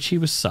from which he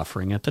was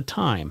suffering at the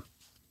time.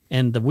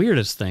 And the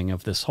weirdest thing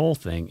of this whole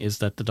thing is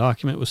that the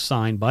document was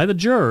signed by the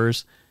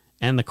jurors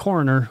and the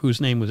coroner, whose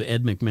name was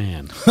Ed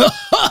McMahon.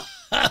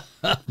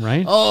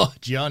 Right? Oh,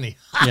 Johnny.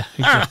 Yeah,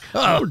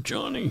 exactly. Oh,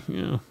 Johnny.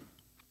 Yeah.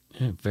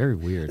 Very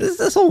weird.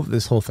 This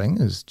whole thing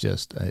is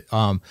just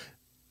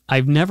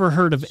I've never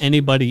heard of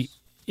anybody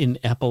in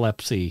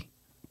epilepsy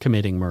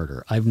committing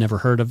murder. I've never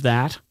heard of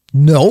that.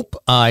 nope.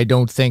 I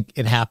don't think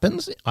it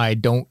happens. I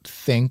don't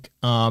think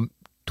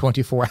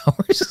 24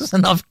 hours is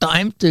enough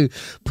time to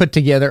put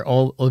together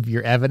all of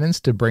your evidence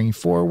to bring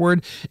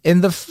forward.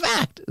 And the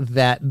fact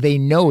that they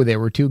know there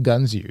were 2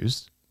 guns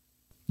used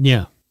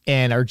Yeah.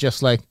 and are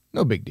just like,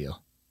 no big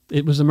deal.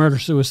 It was a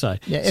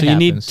murder-suicide. Yeah, so you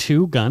need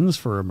 2 guns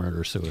for a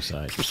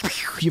murder-suicide.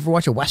 You ever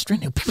watch a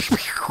Western?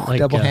 Like,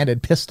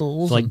 double-handed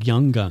pistols. It's like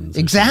Young Guns. or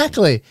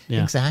Exactly.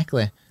 Yeah.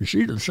 Exactly. something. You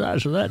see the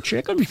size of that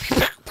chicken?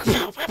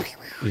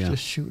 Yeah.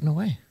 Just shooting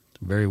away.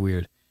 Very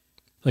weird.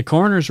 The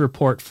coroner's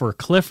report for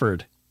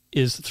Clifford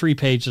is 3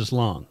 pages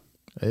long.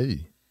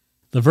 Hey.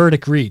 The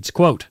verdict reads,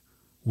 quote,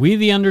 we,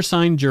 the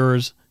undersigned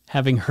jurors,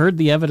 having heard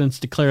the evidence,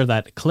 declare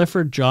that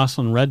Clifford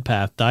Jocelyn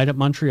Redpath died at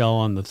Montreal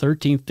on the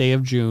 13th day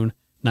of June,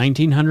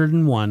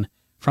 1901,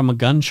 from a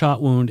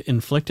gunshot wound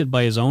inflicted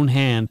by his own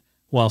hand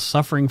while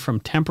suffering from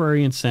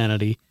temporary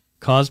insanity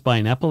caused by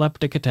an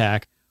epileptic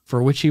attack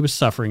for which he was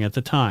suffering at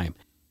the time,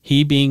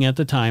 he being at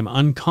the time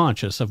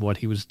unconscious of what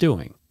he was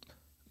doing.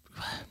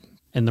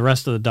 And the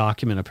rest of the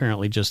document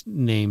apparently just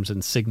names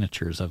and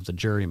signatures of the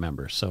jury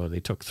members. So they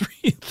took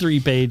three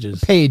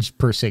pages. Page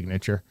per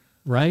signature.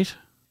 Right?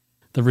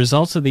 The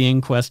results of the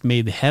inquest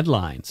made the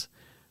headlines.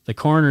 The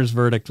coroner's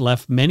verdict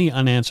left many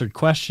unanswered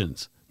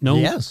questions. No,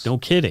 Yes. no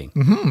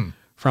kidding.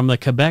 From the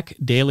Quebec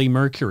Daily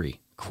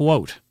Mercury,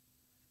 quote,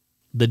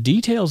 the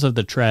details of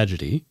the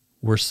tragedy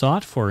were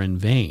sought for in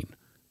vain.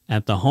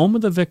 At the home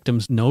of the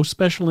victims, no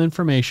special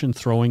information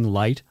throwing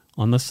light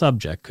on the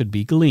subject could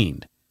be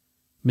gleaned.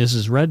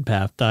 Mrs.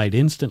 Redpath died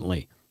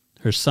instantly.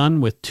 Her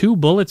son, with 2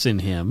 bullets in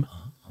him,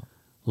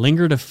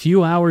 lingered a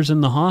few hours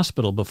in the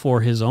hospital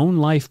before his own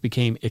life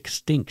became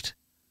extinct.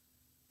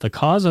 The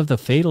cause of the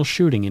fatal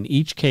shooting in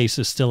each case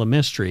is still a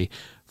mystery,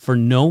 for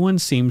no one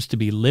seems to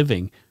be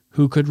living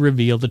who could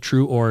reveal the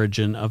true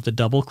origin of the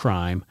double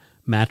crime,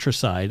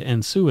 matricide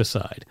and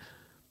suicide.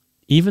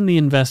 Even the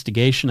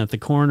investigation at the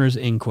coroner's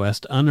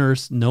inquest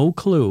unearths no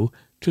clue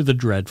to the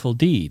dreadful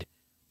deed,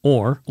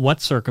 or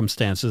what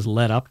circumstances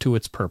led up to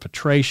its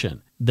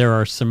perpetration. There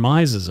are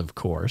surmises, of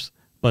course,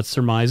 but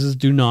surmises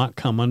do not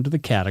come under the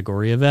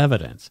category of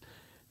evidence.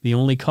 The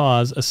only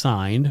cause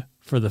assigned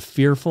for the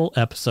fearful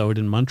episode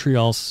in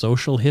Montreal's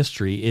social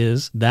history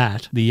is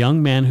that the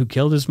young man who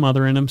killed his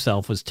mother and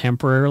himself was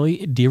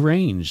temporarily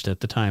deranged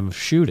at the time of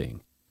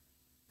shooting.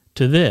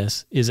 To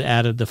this is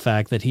added the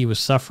fact that he was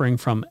suffering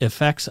from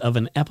effects of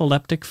an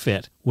epileptic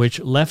fit, which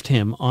left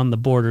him on the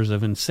borders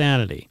of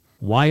insanity.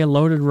 Why a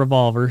loaded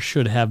revolver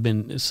should have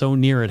been so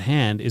near at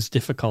hand is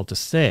difficult to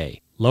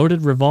say.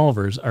 Loaded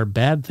revolvers are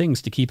bad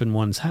things to keep in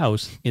one's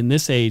house. In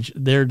this age,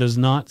 there does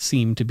not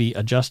seem to be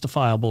a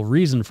justifiable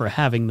reason for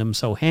having them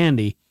so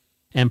handy,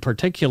 and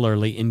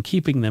particularly in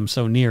keeping them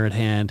so near at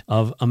hand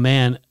of a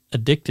man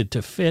addicted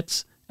to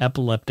fits,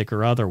 epileptic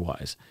or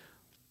otherwise.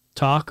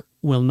 Talk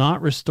will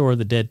not restore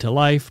the dead to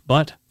life,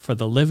 but for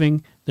the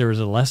living, there is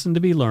a lesson to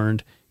be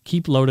learned.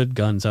 Keep loaded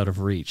guns out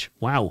of reach.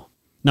 Wow.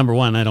 Number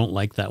one, I don't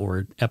like that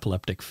word,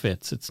 epileptic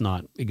fits. It's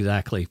not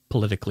exactly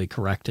politically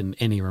correct in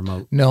any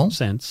remote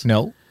sense.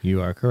 No,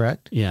 you are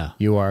correct. Yeah.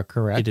 You are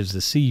correct. It is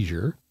a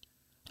seizure.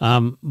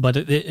 But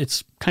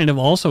it's kind of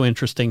also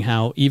interesting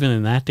how even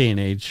in that day and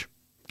age,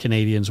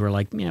 Canadians were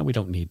like, yeah, we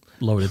don't need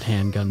loaded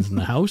handguns in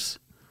the house.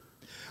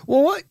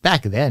 Well, what?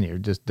 Back then,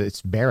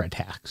 it's bear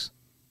attacks.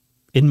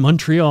 In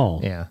Montreal.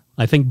 Yeah.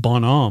 I think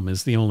Bonhomme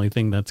is the only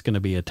thing that's going to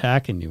be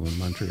attacking you in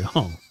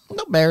Montreal.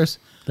 No bears.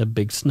 The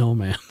big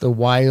snowman. The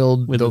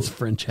wild. With his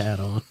French hat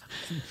on.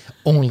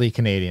 Only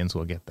Canadians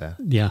will get that.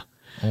 Yeah.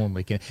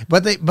 Only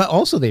But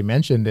also they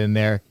mentioned in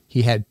there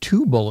he had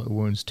 2 bullet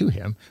wounds to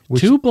him.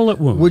 2 bullet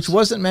wounds. Which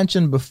wasn't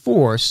mentioned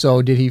before.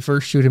 So did he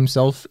first shoot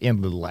himself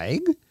in the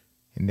leg?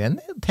 And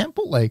then the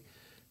temple? Like,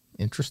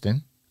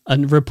 interesting. A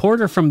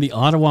reporter from the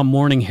Ottawa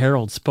Morning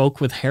Herald spoke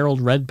with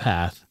Harold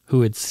Redpath,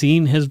 who had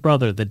seen his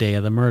brother the day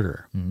of the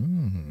murder.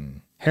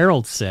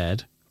 Harold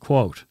said,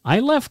 quote,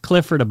 I left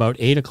Clifford about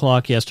 8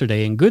 o'clock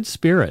yesterday in good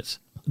spirits,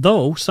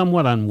 though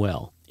somewhat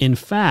unwell. In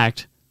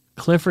fact,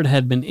 Clifford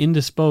had been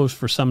indisposed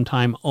for some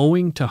time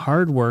owing to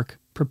hard work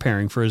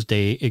preparing for his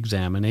day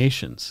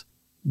examinations.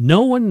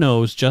 No one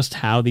knows just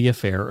how the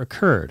affair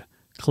occurred.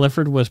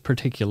 Clifford was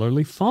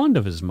particularly fond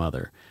of his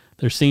mother.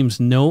 There seems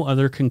no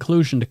other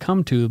conclusion to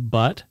come to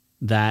but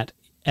that,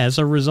 as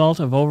a result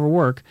of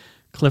overwork,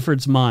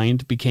 Clifford's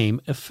mind became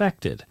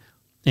affected,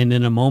 and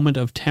in a moment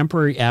of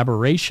temporary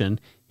aberration,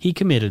 he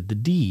committed the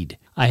deed.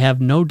 I have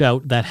no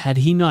doubt that had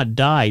he not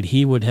died,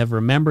 he would have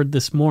remembered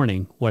this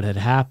morning what had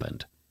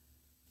happened.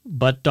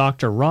 But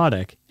Dr.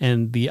 Roddick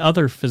and the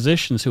other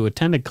physicians who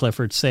attended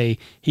Clifford say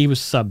he was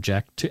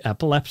subject to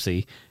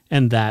epilepsy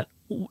and that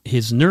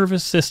his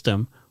nervous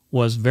system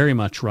was very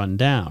much run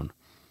down.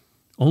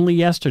 Only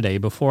yesterday,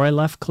 before I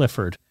left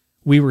Clifford,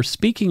 we were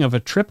speaking of a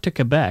trip to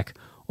Quebec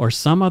or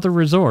some other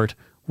resort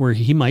where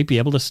he might be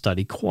able to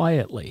study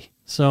quietly.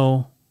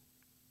 So,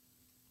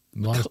 a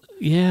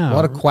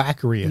lot of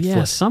quackery afoot.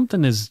 Yeah,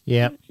 something is...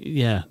 Yeah.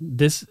 Yeah,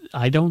 this,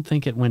 I don't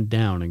think it went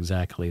down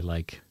exactly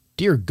like...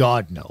 Dear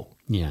God, no.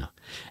 Yeah.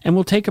 And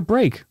we'll take a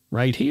break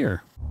right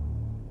here.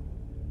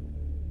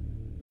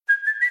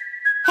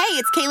 Hey,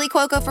 it's Kaylee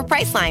Cuoco for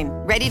Priceline.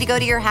 Ready to go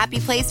to your happy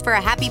place for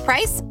a happy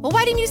price? Well,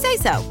 why didn't you say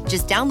so?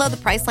 Just download the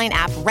Priceline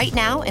app right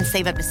now and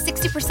save up to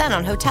 60%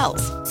 on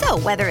hotels. So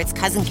whether it's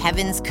Cousin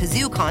Kevin's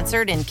Kazoo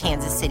Concert in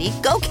Kansas City,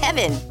 go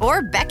Kevin,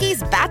 or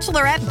Becky's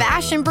Bachelorette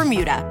Bash in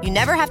Bermuda, you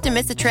never have to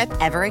miss a trip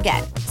ever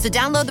again. So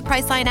download the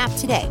Priceline app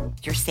today.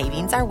 Your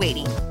savings are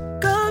waiting.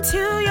 Go to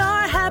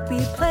your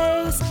happy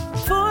place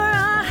for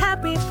a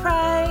happy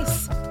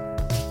price.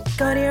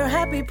 Go to your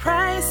happy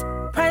price,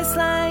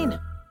 Priceline.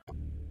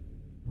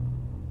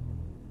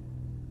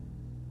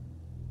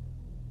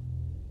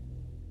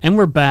 And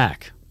we're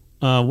back.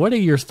 What are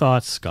your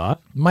thoughts,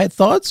 Scott? My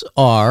thoughts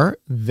are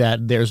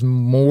that there's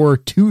more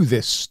to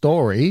this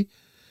story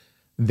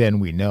than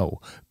we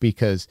know.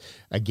 Because,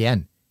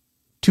 again,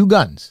 2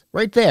 guns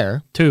right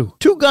there. 2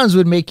 guns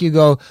would make you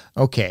go,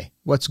 okay,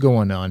 what's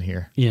going on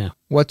here? Yeah.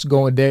 What's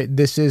going there?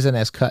 This isn't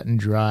as cut and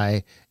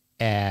dry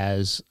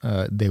as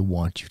they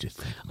want you to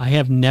think. I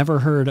have never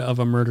heard of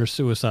a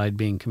murder-suicide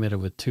being committed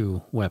with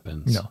 2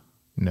 weapons.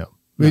 No.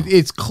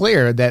 It's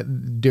clear that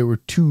there were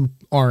 2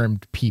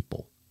 armed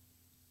people.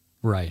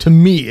 Right. To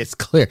me, it's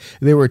clear.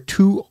 There were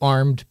 2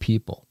 armed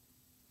people.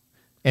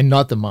 And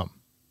not the mom.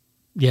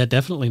 Yeah,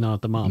 definitely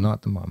not the mom.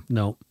 Not the mom.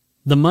 No.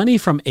 The money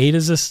from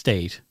Ada's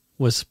estate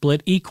was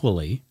split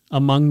equally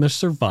among the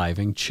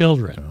surviving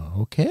children.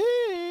 Okay.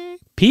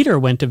 Peter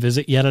went to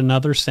visit yet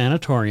another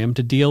sanatorium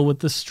to deal with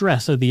the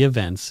stress of the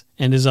events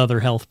and his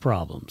other health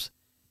problems.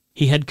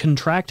 He had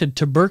contracted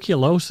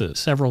tuberculosis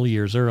several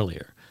years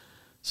earlier.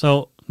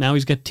 So now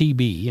he's got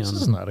TB. This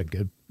is not a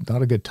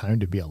good time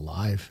to be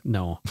alive.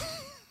 No.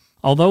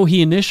 Although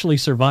he initially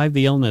survived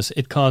the illness,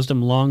 it caused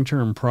him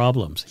long-term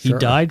problems. He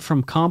died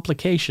from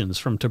complications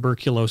from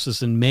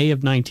tuberculosis in May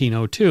of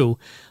 1902,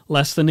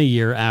 less than a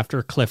year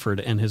after Clifford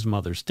and his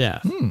mother's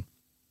death.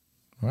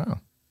 Wow.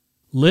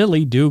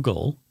 Lily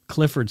Dougal,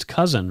 Clifford's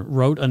cousin,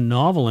 wrote a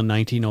novel in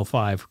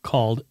 1905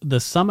 called The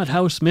Summit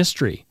House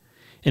Mystery.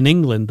 In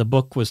England, the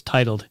book was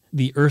titled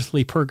The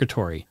Earthly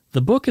Purgatory.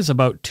 The book is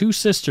about 2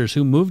 sisters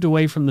who moved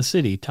away from the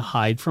city to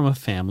hide from a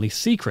family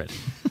secret.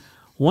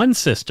 One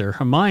sister,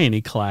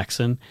 Hermione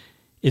Claxon,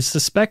 is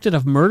suspected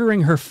of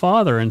murdering her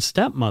father and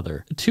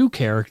stepmother. Two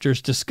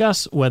characters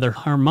discuss whether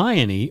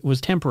Hermione was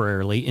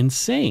temporarily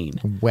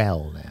insane.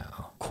 Well,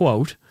 now.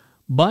 Quote,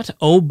 but,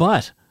 oh,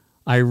 but,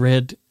 I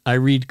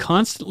read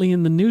constantly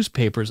in the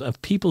newspapers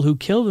of people who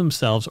kill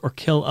themselves or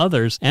kill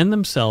others and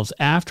themselves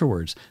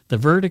afterwards. The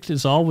verdict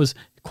is always,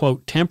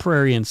 quote,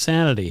 temporary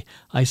insanity.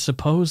 I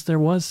suppose there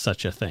was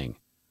such a thing.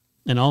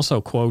 And also,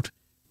 quote,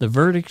 the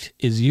verdict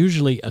is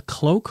usually a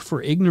cloak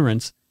for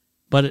ignorance,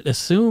 but it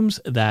assumes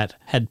that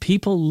had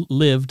people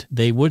lived,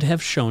 they would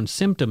have shown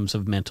symptoms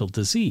of mental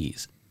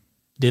disease.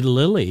 Did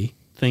Lily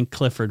think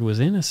Clifford was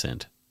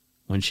innocent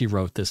when she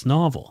wrote this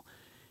novel?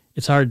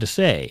 It's hard to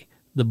say.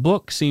 The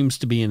book seems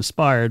to be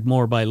inspired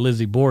more by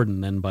Lizzie Borden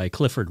than by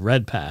Clifford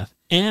Redpath,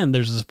 and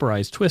there's a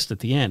surprise twist at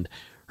the end.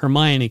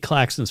 Hermione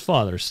Claxton's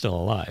father is still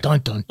alive. Dun,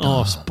 dun,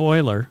 dun. Oh,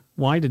 spoiler.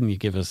 Why didn't you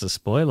give us a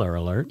spoiler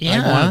alert?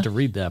 Yeah. I wanted to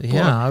read that book.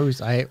 Yeah,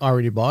 I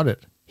already bought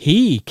it.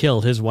 He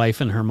killed his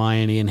wife and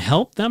Hermione and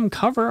helped them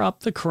cover up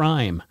the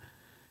crime.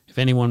 If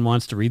anyone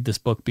wants to read this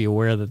book, be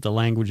aware that the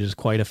language is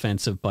quite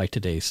offensive by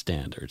today's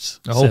standards,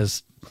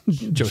 says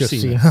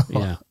Josina.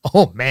 Yeah.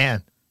 Oh,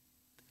 man.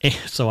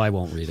 So I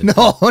won't read it.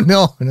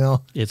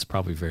 No. It's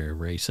probably very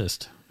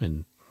racist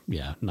and,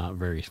 yeah, not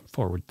very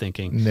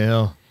forward-thinking.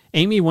 No.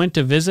 Amy went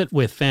to visit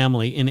with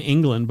family in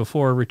England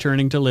before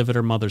returning to live at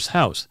her mother's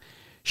house.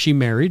 She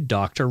married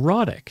Dr.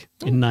 Roddick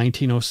in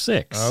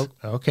 1906. Oh,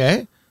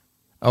 okay.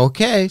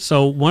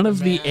 So one of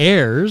the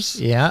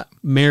heirs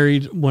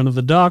married one of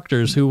the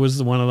doctors who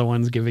was one of the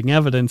ones giving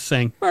evidence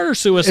saying,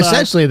 murder-suicide.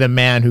 Essentially the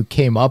man who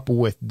came up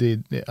with the,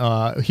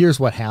 here's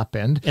what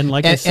happened. And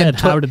like I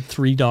said, how did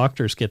three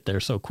doctors get there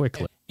so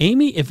quickly?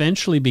 Amy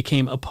eventually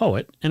became a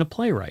poet and a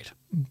playwright.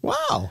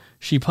 Wow.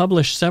 She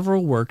published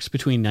several works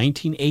between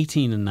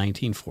 1918 and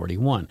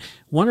 1941.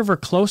 One of her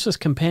closest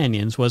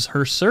companions was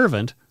her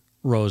servant,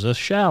 Rosa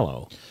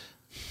Shallow.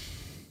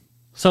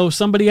 So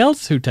somebody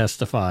else who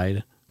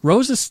testified,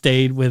 Rosa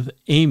stayed with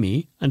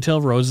Amy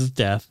until Rosa's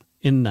death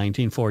in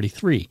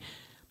 1943.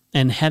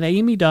 And had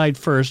Amy died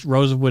first,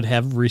 Rosa would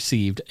have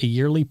received a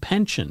yearly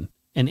pension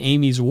and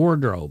Amy's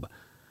wardrobe.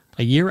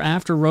 A year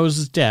after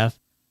Rosa's death,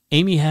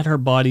 Amy had her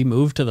body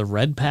moved to the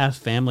Redpath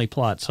family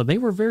plot, so they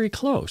were very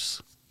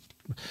close.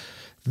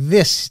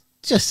 This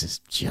is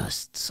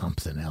just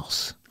something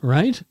else.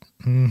 Right?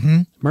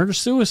 Mm-hmm.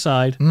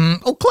 Murder-suicide.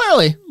 Oh,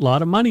 clearly. A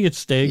lot of money at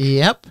stake.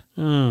 Yep.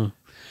 Oh.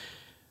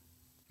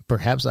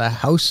 Perhaps a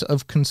house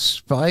of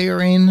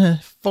conspiring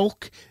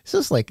folk. This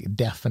is like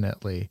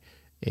definitely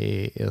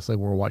it's like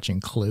we're watching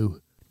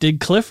Clue. Did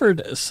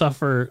Clifford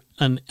suffer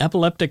an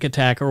epileptic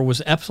attack, or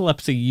was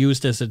epilepsy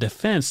used as a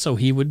defense so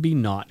he would be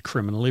not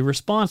criminally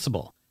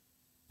responsible?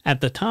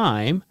 At the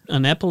time,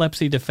 an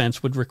epilepsy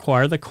defense would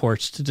require the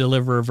courts to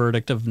deliver a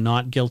verdict of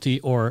not guilty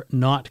or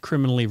not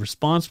criminally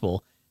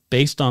responsible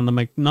based on the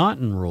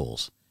McNaughton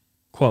rules.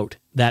 Quote,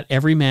 that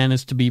every man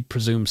is to be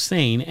presumed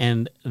sane,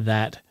 and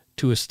that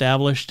to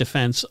establish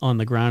defense on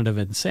the ground of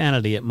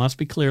insanity, it must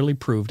be clearly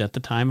proved at the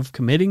time of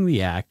committing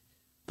the act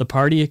the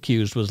party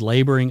accused was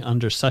laboring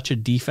under such a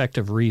defect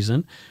of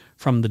reason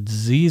from the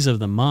disease of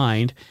the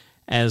mind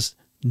as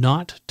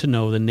not to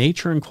know the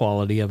nature and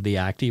quality of the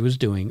act he was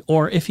doing,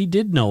 or if he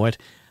did know it,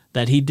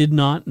 that he did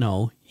not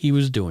know he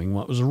was doing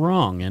what was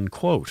wrong, end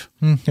quote.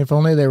 If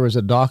only there was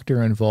a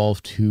doctor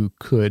involved who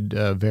could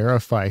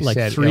verify like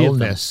said three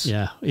illness. Of them.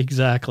 Yeah,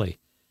 exactly.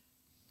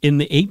 In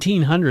the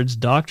 1800s,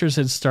 doctors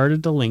had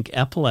started to link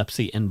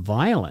epilepsy and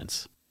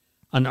violence.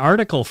 An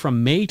article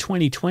from May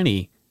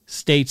 2020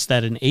 states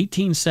that in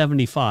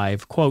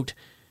 1875, quote,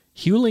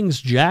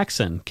 Hewlings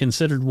Jackson,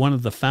 considered one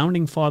of the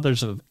founding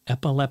fathers of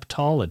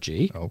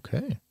epileptology,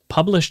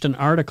 published an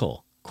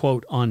article,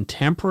 quote, on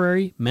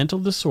temporary mental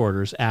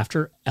disorders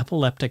after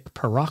epileptic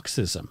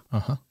paroxysm,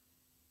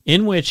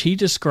 in which he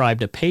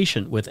described a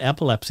patient with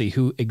epilepsy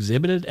who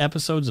exhibited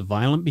episodes of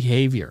violent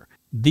behavior.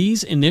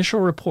 These initial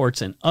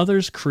reports and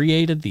others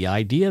created the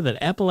idea that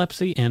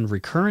epilepsy and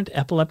recurrent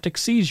epileptic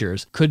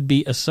seizures could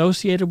be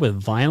associated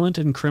with violent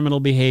and criminal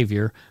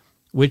behavior,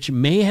 which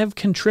may have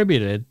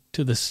contributed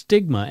to the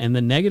stigma and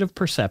the negative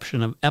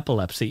perception of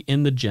epilepsy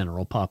in the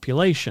general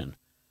population.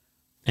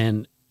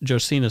 And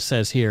Josina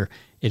says here,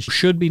 it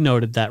should be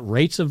noted that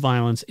rates of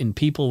violence in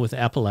people with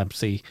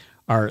epilepsy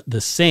are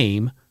the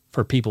same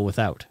for people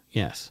without.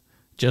 Yes.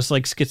 Just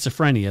like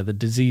schizophrenia, the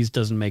disease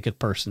doesn't make a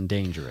person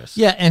dangerous.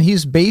 Yeah, and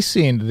he's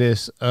basing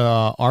this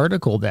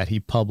article that he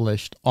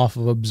published off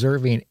of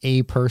observing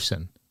a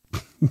person.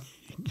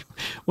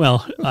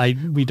 Well,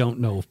 we don't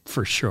know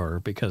for sure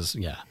because,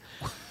 yeah.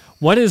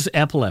 What is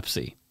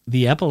epilepsy?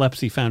 The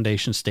Epilepsy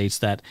Foundation states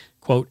that,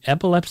 quote,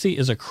 epilepsy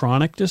is a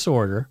chronic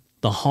disorder,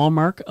 the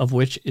hallmark of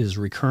which is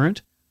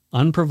recurrent,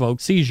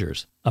 unprovoked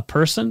seizures. A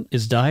person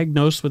is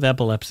diagnosed with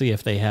epilepsy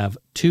if they have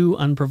 2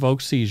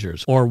 unprovoked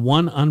seizures or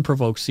 1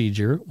 unprovoked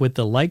seizure with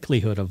the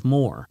likelihood of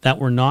more that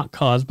were not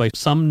caused by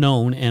some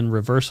known and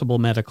reversible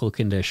medical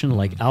condition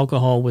like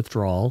alcohol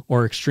withdrawal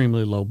or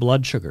extremely low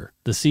blood sugar.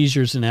 The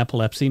seizures in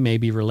epilepsy may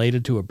be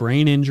related to a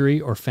brain injury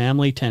or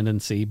family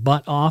tendency,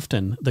 but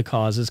often the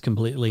cause is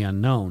completely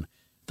unknown.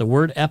 The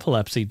word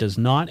epilepsy does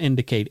not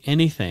indicate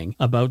anything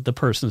about the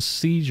person's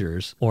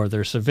seizures or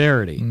their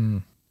severity.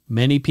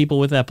 Many people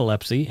with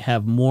epilepsy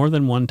have more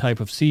than one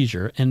type of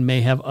seizure and may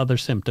have other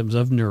symptoms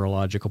of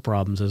neurological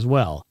problems as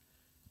well.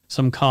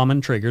 Some common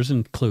triggers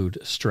include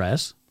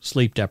stress,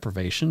 sleep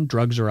deprivation,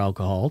 drugs or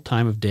alcohol,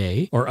 time of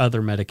day, or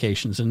other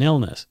medications and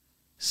illness.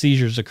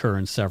 Seizures occur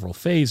in several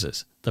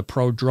phases. The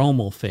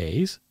prodromal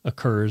phase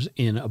occurs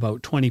in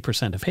about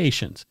 20% of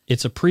patients.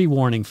 It's a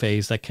pre-warning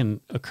phase that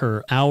can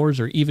occur hours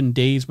or even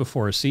days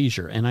before a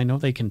seizure, and I know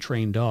they can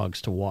train dogs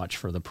to watch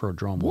for the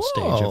prodromal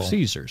stage of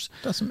seizures.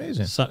 That's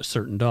amazing.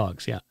 Certain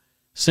dogs, yeah.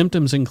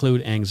 Symptoms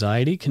include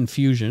anxiety,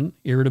 confusion,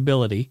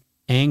 irritability,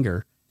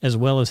 anger, as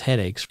well as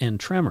headaches and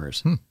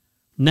tremors.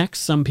 Next,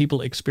 some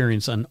people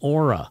experience an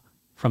aura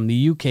from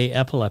the UK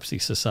Epilepsy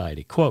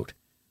Society. Quote,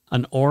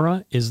 an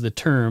aura is the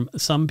term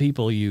some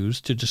people use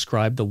to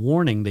describe the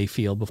warning they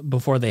feel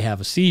before they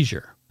have a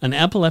seizure. An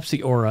epilepsy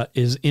aura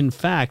is, in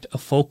fact, a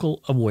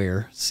focal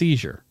aware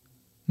seizure.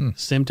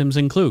 Symptoms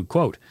include,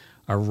 quote,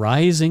 a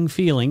rising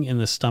feeling in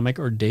the stomach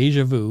or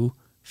déjà vu,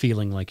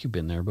 feeling like you've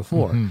been there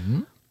before.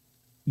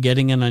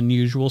 Getting an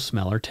unusual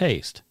smell or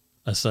taste.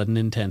 A sudden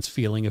intense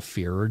feeling of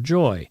fear or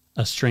joy.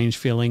 A strange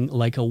feeling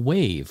like a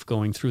wave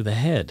going through the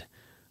head.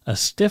 A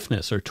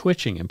stiffness or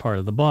twitching in part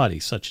of the body,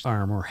 such as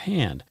arm or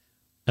hand.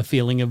 A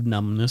feeling of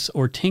numbness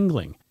or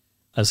tingling,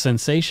 a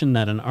sensation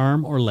that an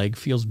arm or leg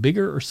feels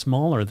bigger or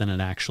smaller than it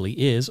actually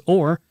is,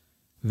 or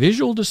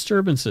visual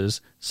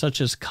disturbances such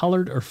as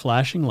colored or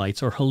flashing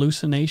lights or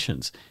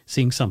hallucinations,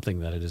 seeing something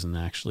that it isn't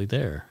actually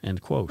there,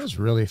 end quote. That's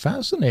really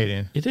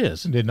fascinating. It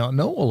is. I did not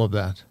know all of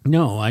that.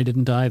 No, I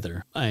didn't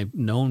either. I've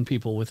known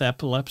people with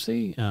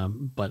epilepsy,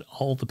 but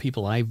all the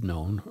people I've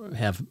known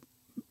have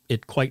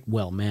it quite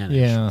well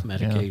managed with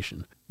medication.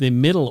 Yeah. The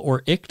middle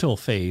or ictal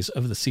phase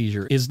of the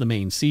seizure is the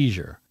main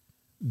seizure.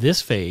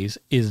 This phase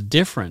is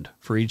different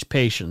for each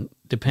patient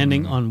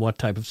depending on what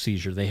type of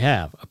seizure they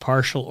have. A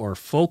partial or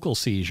focal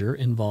seizure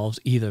involves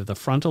either the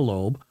frontal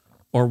lobe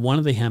or one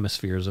of the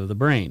hemispheres of the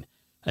brain.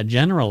 A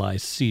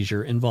generalized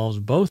seizure involves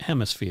both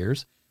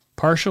hemispheres.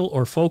 Partial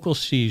or focal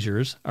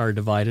seizures are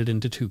divided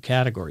into two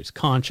categories,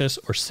 conscious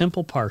or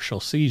simple partial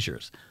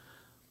seizures,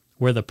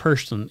 where the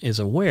person is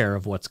aware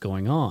of what's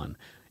going on,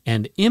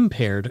 and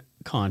impaired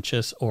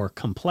conscious or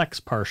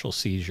complex partial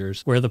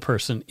seizures where the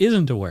person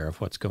isn't aware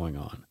of what's going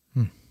on.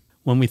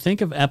 When we think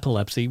of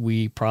epilepsy,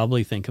 we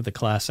probably think of the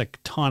classic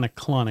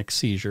tonic-clonic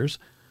seizures,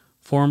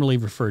 formerly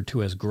referred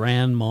to as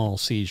grand mal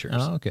seizures.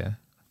 Oh, okay.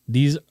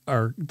 These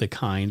are the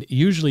kind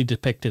usually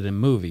depicted in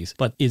movies,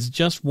 but is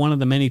just one of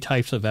the many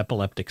types of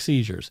epileptic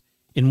seizures.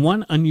 In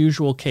one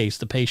unusual case,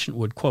 the patient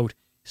would, quote,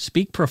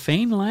 speak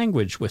profane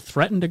language with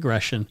threatened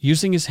aggression,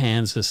 using his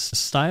hands as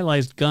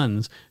stylized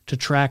guns to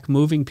track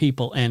moving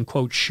people and,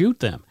 quote, shoot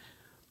them.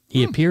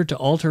 He appeared to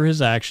alter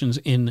his actions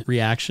in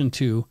reaction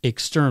to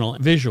external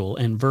visual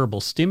and verbal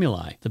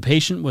stimuli. The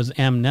patient was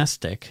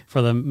amnestic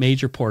for the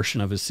major portion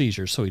of his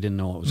seizure, so he didn't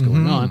know what was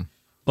going on,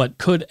 but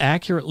could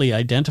accurately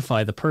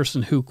identify the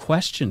person who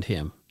questioned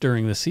him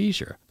during the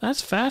seizure.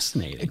 That's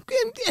fascinating.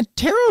 And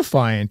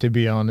terrifying, to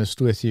be honest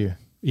with you.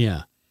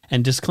 Yeah.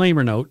 And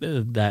disclaimer note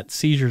that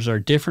seizures are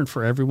different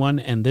for everyone,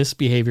 and this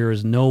behavior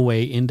is no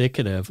way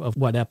indicative of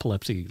what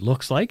epilepsy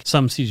looks like.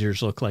 Some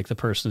seizures look like the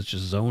person's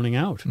just zoning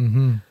out.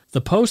 The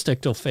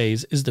post-ictal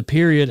phase is the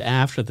period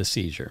after the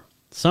seizure.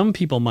 Some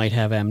people might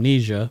have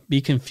amnesia,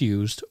 be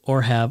confused,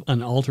 or have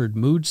an altered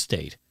mood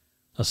state.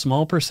 A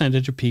small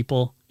percentage of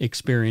people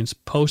experience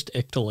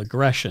post-ictal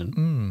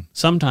aggression,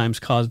 sometimes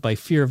caused by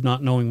fear of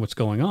not knowing what's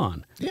going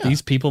on. Yeah.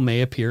 These people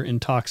may appear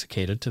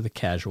intoxicated to the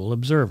casual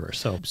observer.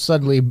 So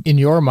suddenly, in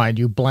your mind,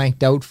 you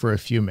blanked out for a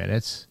few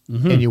minutes,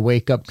 and you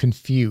wake up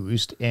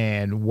confused,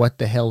 and what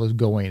the hell is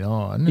going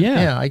on?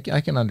 Yeah, I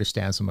can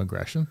understand some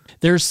aggression.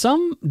 There's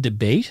some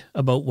debate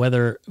about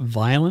whether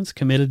violence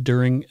committed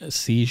during a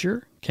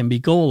seizure can be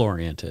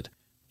goal-oriented.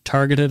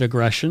 Targeted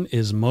aggression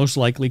is most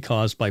likely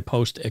caused by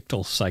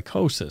post-ictal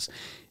psychosis.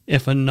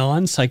 If a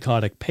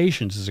non-psychotic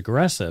patient is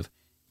aggressive,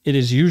 it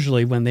is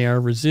usually when they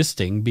are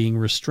resisting being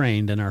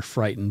restrained and are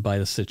frightened by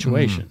the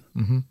situation.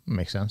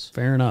 Makes sense.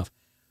 Fair enough.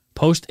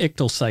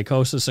 Post-ictal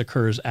psychosis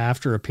occurs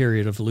after a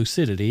period of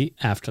lucidity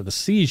after the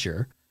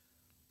seizure.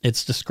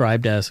 It's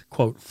described as,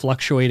 quote,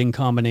 fluctuating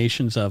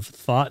combinations of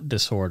thought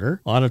disorder,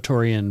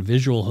 auditory and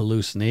visual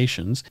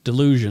hallucinations,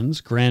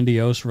 delusions,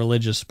 grandiose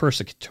religious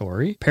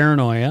persecutory,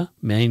 paranoia,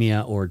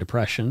 mania or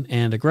depression,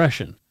 and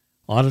aggression.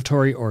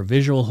 Auditory or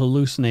visual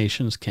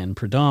hallucinations can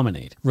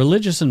predominate.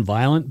 Religious and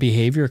violent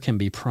behavior can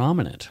be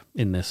prominent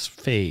in this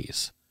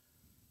phase.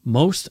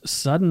 Most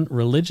sudden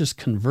religious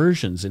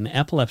conversions in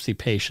epilepsy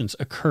patients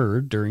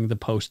occur during the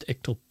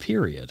post-ictal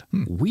period.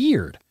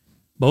 Weird.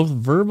 Both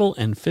verbal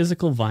and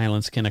physical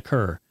violence can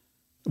occur,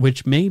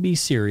 which may be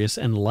serious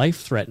and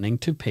life-threatening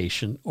to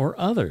patient or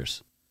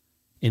others.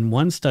 In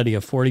one study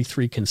of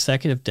 43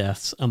 consecutive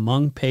deaths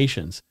among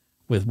patients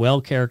with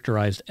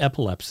well-characterized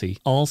epilepsy,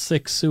 all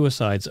 6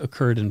 suicides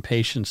occurred in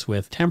patients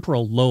with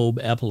temporal lobe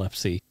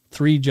epilepsy.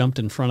 3 jumped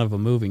in front of a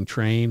moving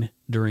train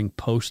during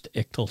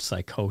post-ictal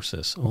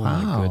psychosis. Oh,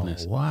 my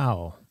goodness.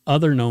 Wow.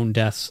 Other known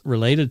deaths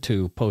related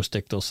to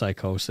postictal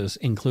psychosis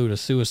include a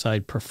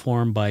suicide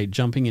performed by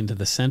jumping into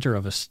the center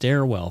of a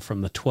stairwell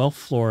from the 12th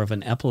floor of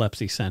an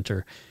epilepsy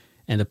center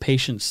and a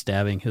patient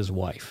stabbing his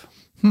wife.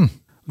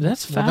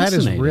 That's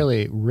fascinating. That is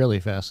really, really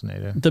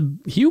fascinating. The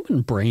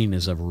human brain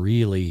is a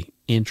really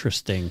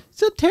interesting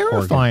It's a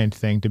terrifying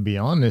thing, to be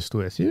honest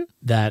with you.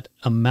 that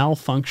a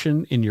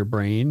malfunction in your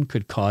brain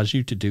could cause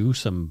you to do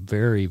some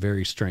very,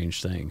 very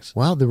strange things.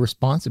 Well, the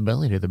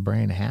responsibility the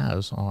brain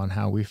has on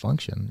how we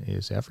function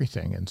is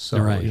everything. And so,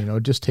 Right.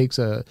 it just takes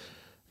a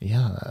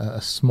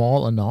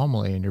small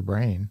anomaly in your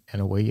brain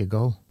and away you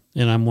go.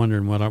 And I'm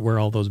wondering where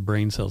all those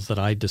brain cells that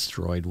I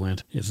destroyed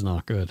went. It's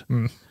not good.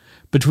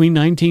 Between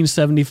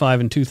 1975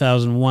 and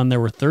 2001, there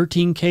were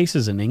 13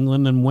 cases in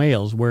England and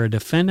Wales where a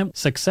defendant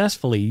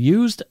successfully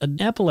used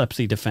an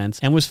epilepsy defense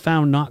and was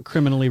found not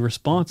criminally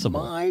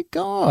responsible. My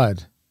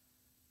God.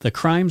 The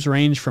crimes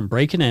range from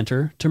break and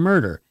enter to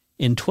murder.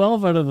 In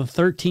 12 out of the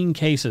 13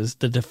 cases,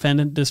 the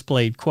defendant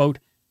displayed, quote,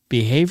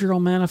 behavioral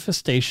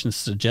manifestations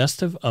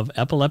suggestive of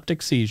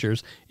epileptic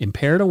seizures,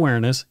 impaired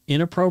awareness,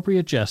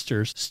 inappropriate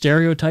gestures,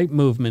 stereotype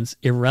movements,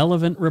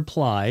 irrelevant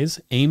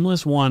replies,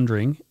 aimless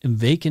wandering, and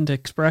vacant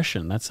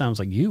expression. That sounds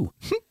like you.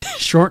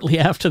 Shortly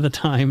after the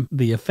time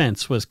the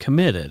offense was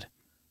committed.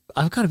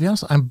 I've got to be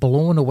honest, I'm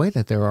blown away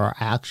that there are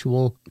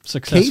actual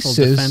Successful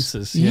cases.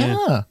 defenses.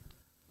 Yeah.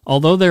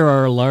 Although there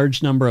are a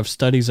large number of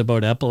studies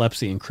about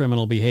epilepsy and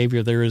criminal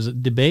behavior, there is a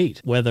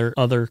debate whether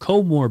other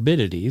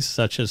comorbidities,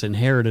 such as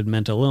inherited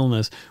mental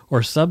illness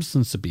or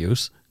substance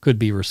abuse, could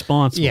be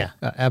responsible. Yeah,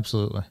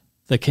 absolutely.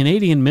 The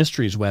Canadian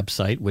Mysteries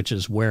website, which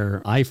is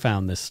where I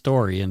found this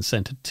story and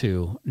sent it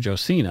to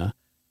Josina,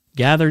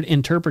 gathered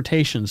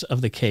interpretations of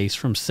the case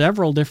from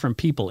several different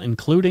people,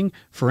 including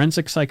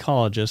forensic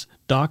psychologist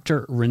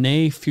Dr.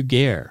 Renee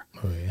Fugere.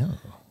 Oh, yeah.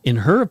 In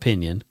her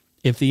opinion,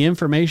 if the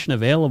information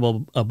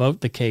available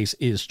about the case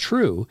is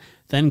true,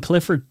 then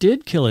Clifford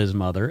did kill his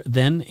mother,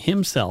 then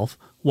himself,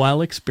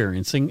 while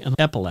experiencing an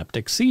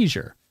epileptic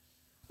seizure.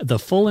 The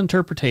full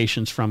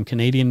interpretations from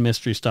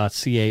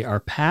CanadianMysteries.ca are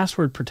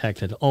password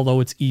protected, although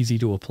it's easy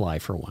to apply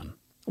for one.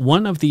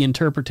 One of the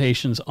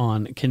interpretations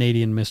on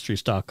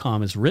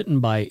CanadianMysteries.com is written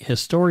by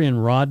historian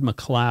Rod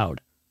McLeod.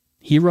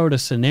 He wrote a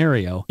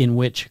scenario in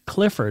which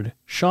Clifford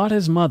shot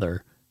his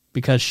mother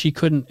because she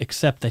couldn't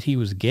accept that he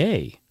was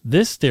gay.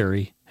 This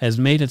theory has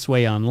made its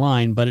way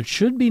online, but it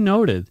should be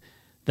noted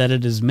that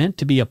it is meant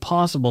to be a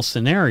possible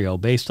scenario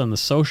based on the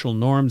social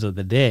norms of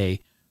the day,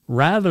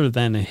 rather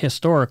than a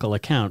historical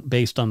account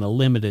based on the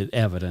limited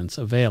evidence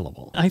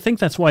available. I think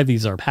that's why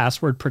these are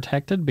password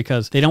protected,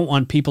 because they don't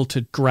want people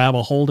to grab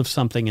a hold of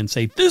something and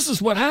say, this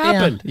is what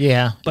happened.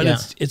 Yeah. But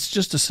it's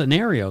just a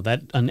scenario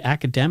that an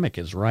academic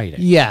is writing.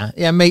 Yeah,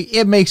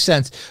 it makes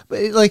sense.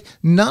 But like,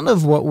 none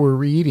of what we're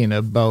reading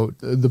about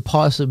the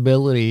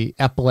possibility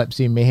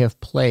epilepsy may have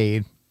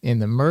played in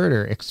the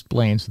murder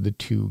explains the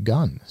two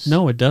guns.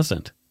 No, it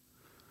doesn't.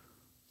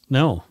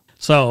 No.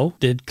 So,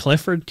 did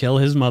Clifford kill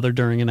his mother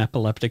during an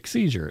epileptic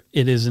seizure?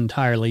 It is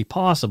entirely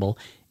possible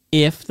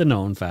if the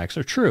known facts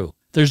are true.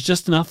 There's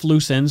just enough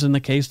loose ends in the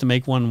case to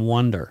make one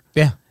wonder.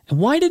 Yeah. And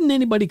why didn't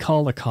anybody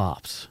call the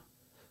cops?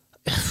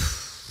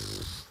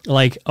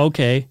 Like,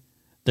 okay,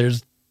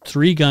 there's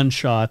 3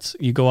 gunshots.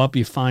 You go up,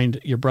 you find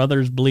your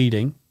brother's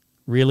bleeding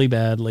really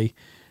badly,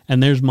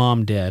 and there's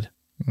mom dead.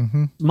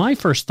 Mm-hmm. My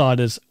first thought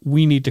is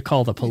we need to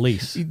call the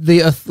police.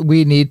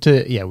 We need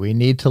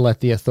to let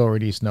the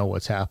authorities know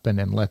what's happened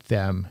and let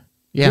them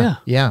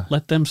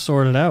let them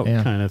sort it out,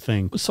 Yeah. kind of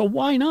thing. So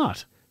why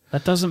not?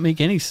 That doesn't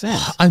make any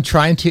sense. I'm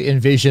trying to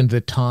envision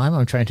the time.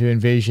 I'm trying to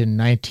envision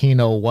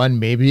 1901.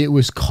 Maybe it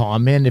was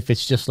common if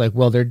it's just like,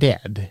 well, they're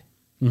dead.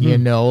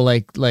 Mm-hmm.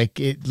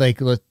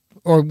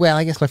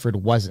 I guess Clifford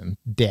wasn't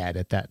dead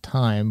at that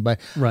time, but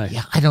Right.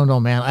 yeah, I don't know,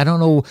 man. I don't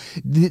know.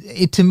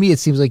 To me, it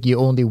seems like you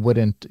only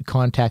wouldn't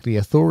contact the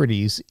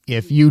authorities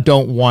if you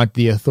don't want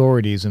the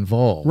authorities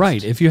involved.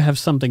 Right, if you have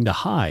something to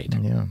hide.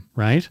 Yeah.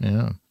 Right?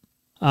 Yeah.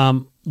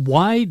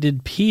 Why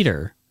did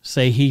Peter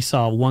say he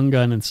saw 1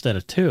 gun instead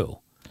of 2?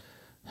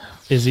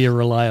 Is he a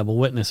reliable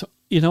witness?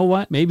 You know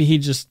what? Maybe he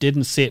just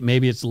didn't see it.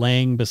 Maybe it's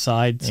laying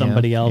beside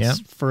somebody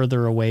else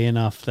further away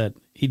enough that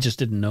he just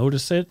didn't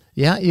notice it.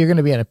 Yeah, you're going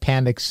to be in a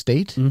panic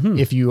state. Mm-hmm.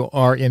 If you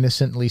are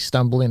innocently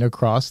stumbling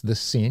across this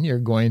scene, you're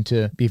going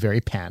to be very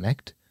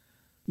panicked.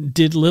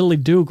 Did Lily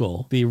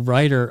Dougal, the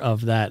writer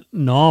of that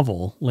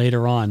novel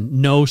later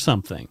on, know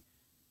something?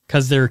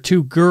 Because there are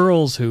 2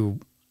 girls who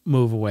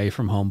move away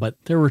from home, but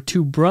there were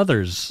 2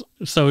 brothers.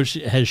 So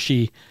has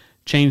she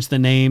changed the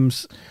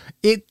names?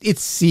 It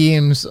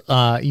seems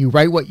you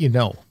write what you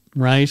know.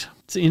 Right?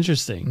 It's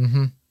interesting.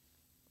 Mm-hmm.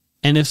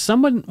 And if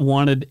someone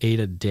wanted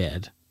Ada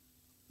dead,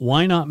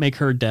 why not make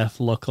her death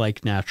look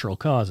like natural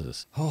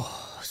causes?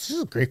 This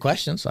is a great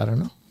question. So I don't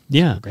know.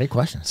 Yeah. Great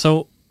question.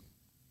 So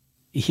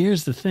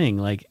here's the thing.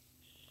 Like,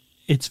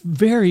 it's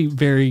very,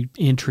 very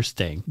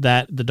interesting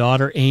that the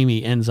daughter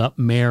Amy ends up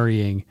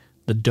marrying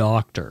the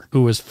doctor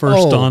who was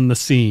first on the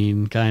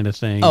scene kind of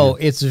thing. Oh,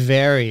 it's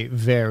very,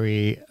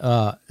 very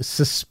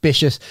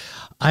suspicious.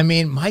 I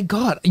mean, my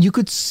God, you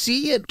could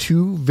see it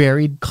two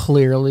very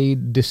clearly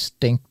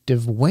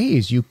distinctive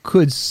ways. You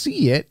could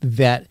see it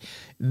that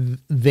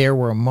there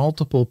were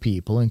multiple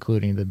people,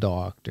 including the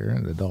doctor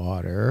and the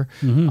daughter,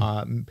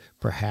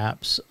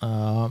 perhaps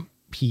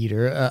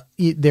Peter.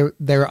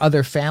 There are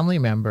other family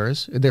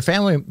members.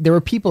 There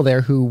were people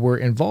there who were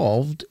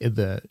involved in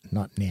the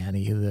help,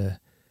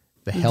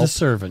 the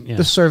servant,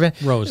 the servant,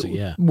 Rosie,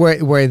 yeah,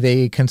 where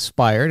they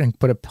conspired and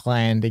put a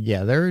plan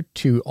together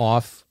to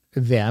off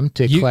them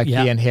to collect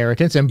the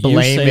inheritance and blame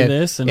you say it.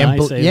 This and I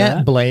say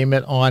that. Blame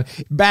it on.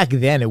 Back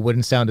then, it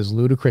wouldn't sound as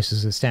ludicrous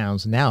as it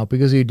sounds now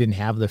because you didn't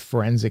have the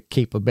forensic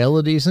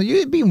capabilities. So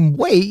you'd be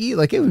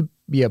it would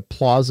be a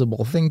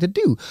plausible thing to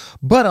do.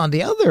 But on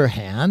the other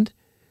hand,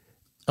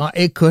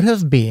 it could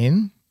have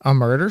been a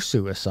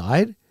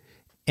murder-suicide,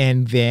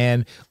 and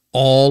then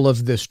all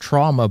of this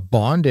trauma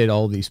bonded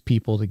all these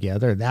people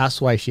together.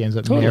 That's why she ends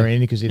up marrying,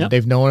 because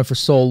they've known him for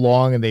so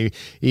long, and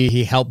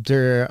he helped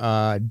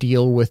her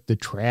deal with the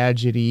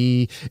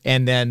tragedy.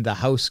 And then the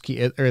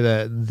housekeeper or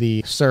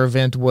the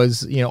servant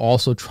was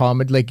also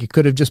traumatized. Like, it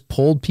could have just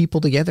pulled people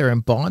together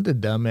and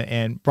bonded them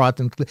and brought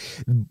them.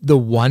 The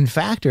one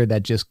factor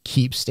that just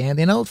keeps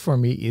standing out for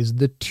me is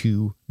the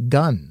two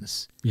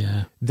guns.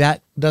 Yeah,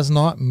 that does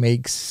not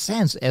make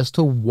sense as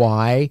to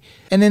why.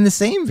 And in the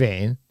same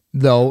vein,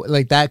 though,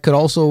 like, that could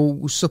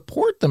also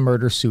support the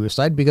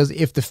murder-suicide, because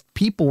if the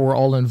people were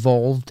all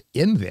involved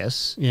in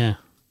this, and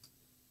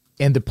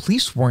the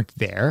police weren't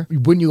there,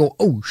 wouldn't you go,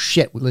 oh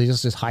shit,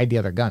 let's just hide the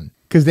other gun?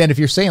 Because then if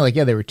you're saying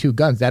there were two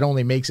guns, that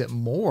only makes it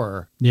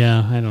more.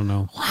 Yeah, I don't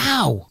know.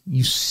 Wow,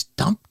 you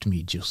stumped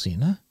me,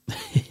 Josina.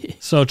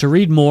 So to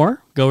read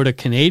more, go to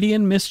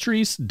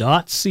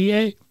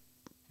CanadianMysteries.ca.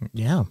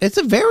 Yeah, it's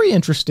a very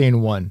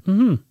interesting one.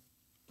 Mm-hmm.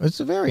 It's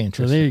a very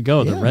interesting. So there you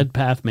go, the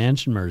Redpath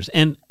Mansion murders.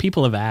 And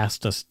people have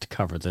asked us to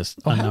cover this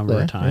a number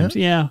of times.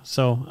 Yeah,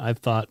 so I've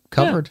thought,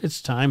 covered.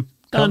 It's time.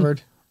 Done.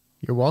 Covered.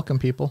 You're welcome,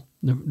 people.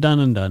 Done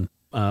and done.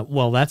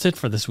 Well, that's it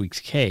for this week's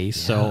case.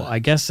 Yeah. So I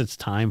guess it's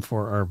time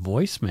for our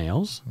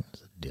voicemails.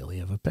 It's a dilly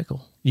of a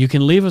pickle. You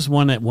can leave us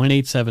one at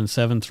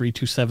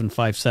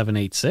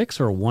 1-877-327-5786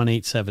 or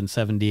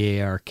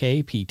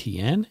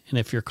 1-877-DARK-PTN. And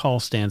if your call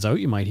stands out,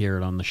 you might hear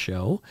it on the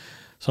show.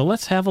 So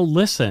let's have a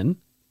listen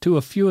to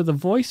a few of the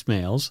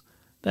voicemails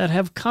that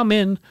have come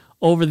in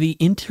over the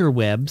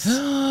interwebs,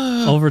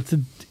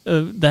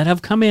 that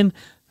have come in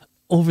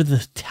over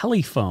the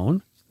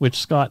telephone, which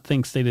Scott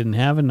thinks they didn't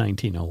have in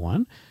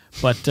 1901.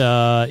 But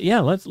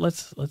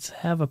let's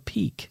have a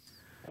peek.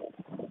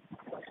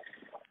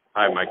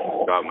 Hi, Mike and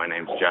Scott. My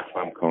name's Jeff.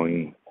 I'm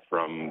calling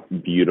from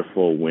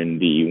beautiful,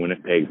 windy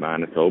Winnipeg,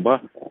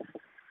 Manitoba.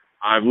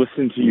 I've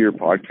listened to your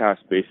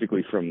podcast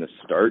basically from the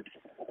start.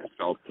 I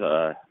felt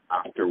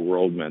after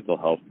World Mental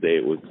Health Day,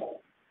 it was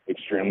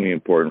extremely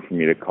important for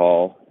me to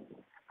call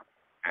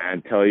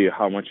and tell you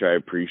how much I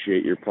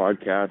appreciate your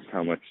podcast,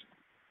 how much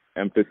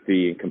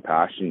empathy and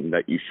compassion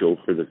that you show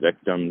for the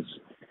victims.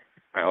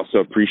 I also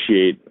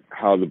appreciate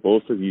how the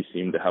both of you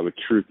seem to have a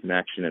true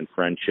connection and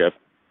friendship.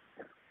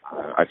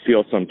 I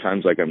feel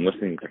sometimes like I'm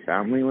listening to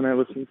family when I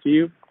listen to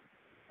you.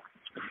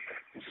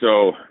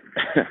 So,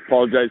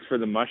 apologize for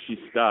the mushy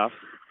stuff.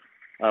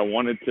 I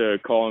wanted to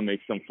call and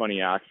make some funny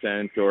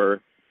accent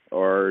or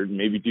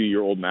maybe do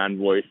your old man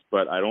voice,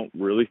 but I don't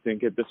really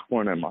think at this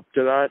point I'm up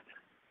to that.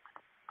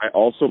 I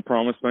also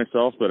promised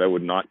myself that I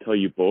would not tell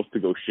you both to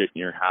go shit in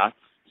your hats,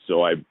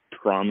 so I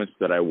promised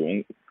that I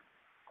won't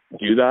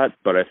do that,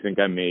 but I think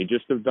I may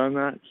just have done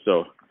that.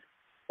 So,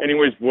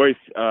 anyways, boys,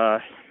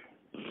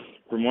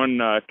 from one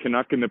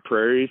Canuck in the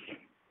prairies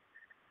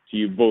to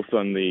you both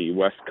on the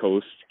West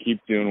Coast, keep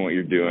doing what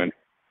you're doing.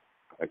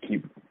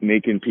 Keep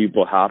making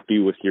people happy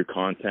with your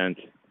content.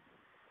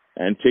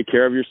 And take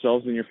care of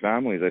yourselves and your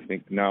families. I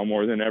think now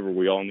more than ever,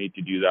 we all need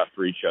to do that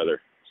for each other.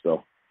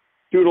 So,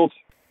 toodles.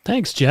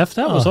 Thanks, Jeff.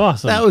 That was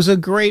awesome. That was a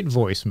great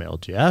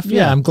voicemail, Jeff.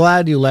 Yeah, I'm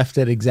glad you left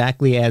it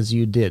exactly as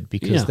you did,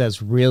 because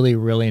that's really,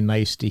 really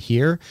nice to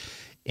hear.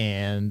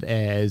 And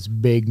as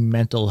big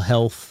mental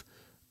health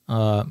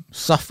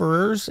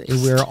sufferers,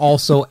 we're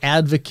also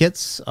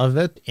advocates of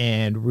it,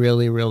 and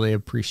really, really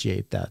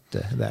appreciate that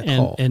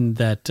call. And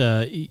that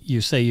you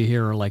say you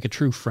hear like a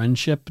true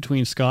friendship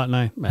between Scott and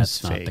I.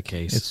 That's not the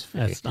case. It's fake.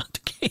 That's not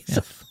the case.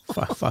 Yeah,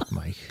 fuck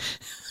Mike.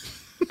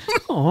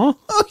 Aw.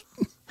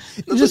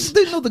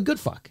 The good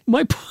fuck.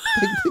 My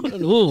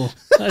ooh,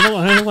 I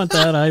don't want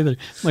that either.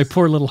 My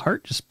poor little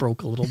heart just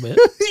broke a little bit.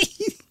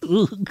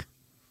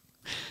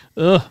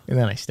 Ugh. And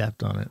then I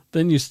stepped on it.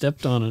 Then you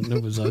stepped on it and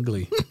it was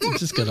ugly. It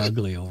just got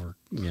ugly over.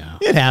 Yeah.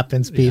 It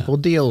happens, people.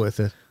 Deal with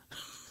it.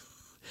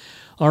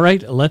 All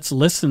right, let's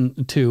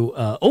listen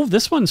to,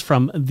 this one's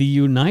from the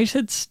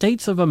United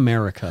States of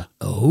America.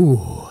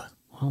 Oh.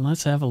 Well,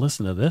 let's have a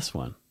listen to this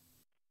one.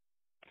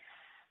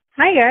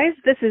 Hi, guys.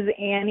 This is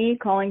Annie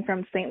calling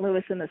from St.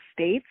 Louis in the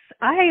States.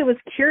 I was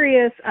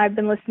curious. I've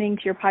been listening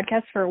to your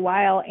podcast for a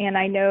while, and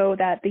I know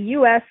that the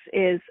U.S.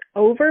 is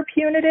over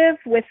punitive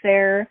with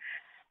their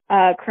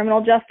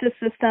criminal justice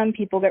system,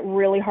 people get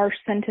really harsh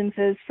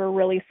sentences for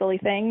really silly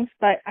things.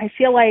 But I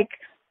feel like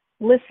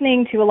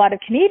listening to a lot of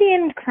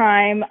Canadian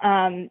crime,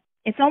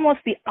 it's almost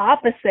the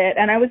opposite.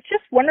 And I was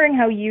just wondering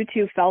how you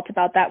two felt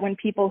about that when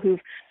people who've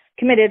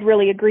committed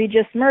really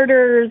egregious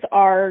murders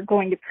are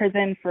going to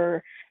prison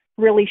for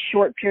really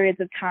short periods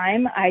of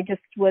time. I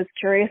just was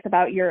curious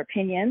about your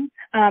opinions.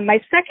 My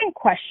second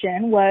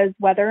question was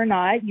whether or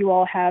not you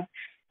all have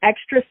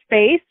extra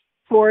space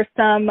for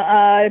some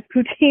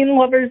poutine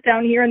lovers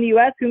down here in the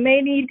U.S. who may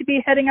need to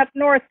be heading up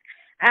north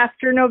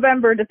after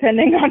November,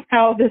 depending on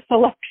how this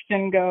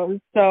election goes.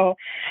 So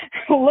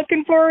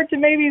looking forward to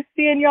maybe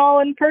seeing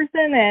y'all in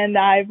person, and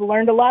I've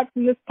learned a lot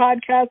from this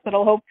podcast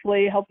that'll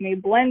hopefully help me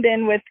blend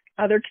in with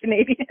other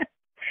Canadians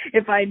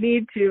if I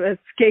need to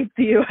escape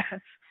the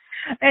U.S.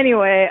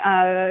 Anyway,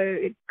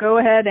 go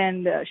ahead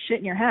and shit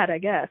in your hat, I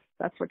guess.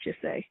 That's what you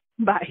say.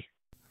 Bye.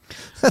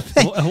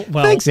 Well,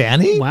 Thanks,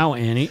 Annie. Wow,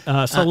 Annie.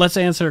 So let's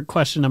answer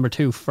question number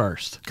 2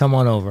 first. Come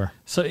on over.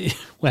 So,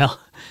 well,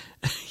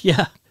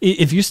 yeah,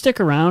 if you stick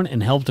around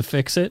and help to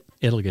fix it,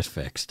 it'll get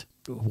fixed.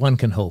 One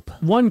can hope.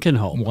 One can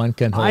hope. One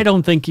can hope. I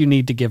don't think you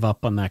need to give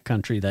up on that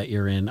country that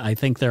you're in. I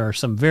think there are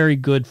some very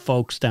good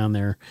folks down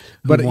there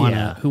who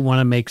want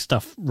to make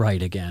stuff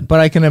right again.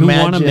 But I can imagine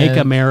who want to make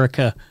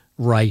America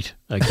right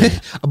again,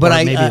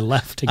 but maybe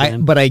left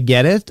again. But I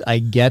get it. I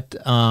get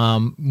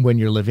when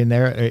you're living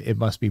there, it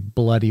must be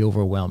bloody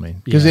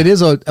overwhelming because it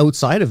is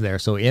outside of there.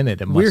 So in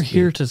it must We're be.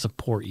 here to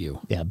support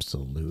you.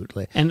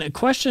 Absolutely. And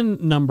question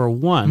number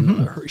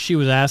 1, she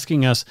was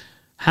asking us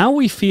how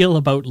we feel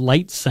about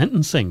light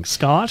sentencing.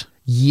 Scott?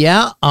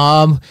 Yeah.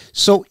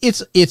 So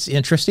it's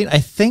interesting. I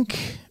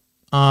think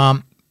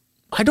I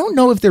don't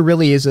know if there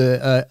really is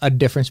a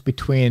difference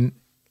between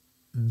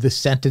the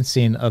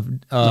sentencing of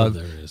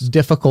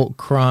difficult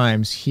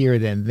crimes here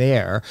than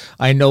there.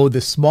 I know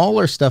the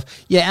smaller stuff.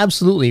 Yeah,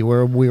 absolutely.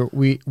 Where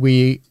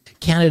we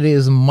Canada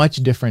is much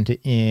different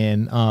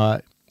in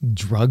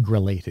drug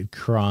related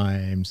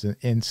crimes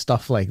and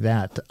stuff like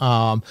that.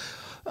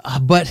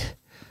 But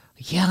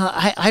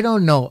yeah, I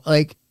don't know.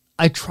 Like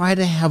I try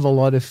to have a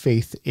lot of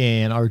faith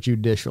in our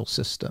judicial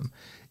system.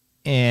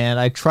 And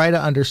I try to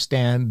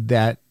understand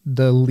that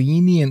the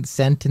lenient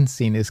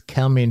sentencing is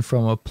coming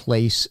from a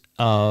place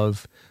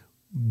of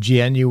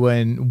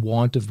genuine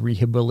want of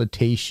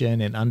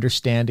rehabilitation and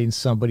understanding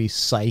somebody's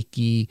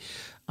psyche.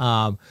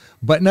 But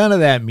none of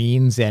that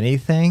means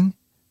anything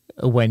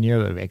when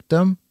you're the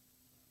victim,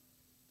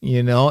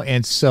 you know?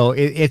 And so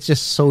it's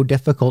just so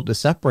difficult to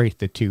separate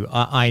the two.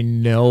 I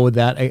know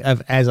that,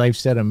 as I've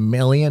said a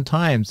million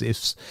times,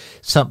 if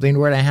something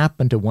were to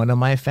happen to one of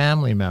my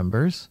family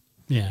members,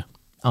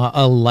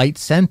 a light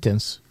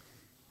sentence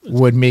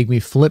would make me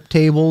flip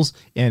tables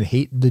and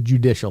hate the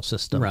judicial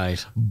system.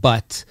 Right.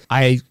 But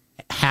I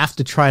have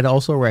to try to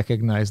also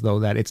recognize, though,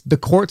 that the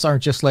courts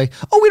aren't just like,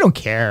 oh, we don't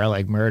care,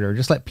 like murder,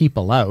 just let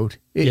people out.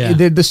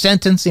 The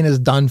sentencing is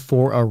done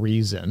for a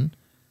reason.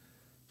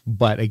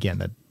 But again,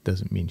 that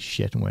doesn't mean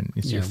shit when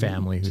it's your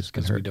family who's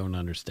been hurt. We don't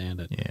understand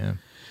it. Yeah.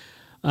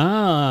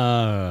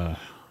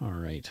 All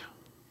right.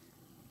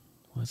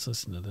 Let's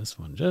listen to this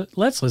one.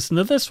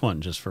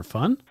 Just for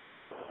fun.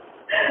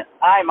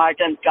 Hi, Mark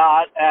and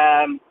Scott.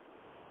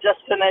 Just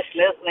finished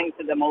listening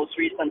to the most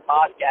recent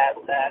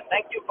podcast.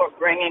 Thank you for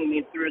bringing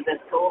me through this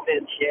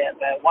COVID shit.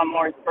 One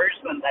more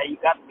person that you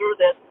got through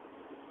this.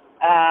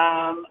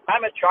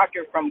 I'm a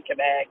trucker from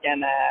Quebec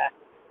and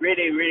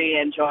really, really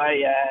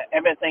enjoy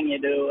everything you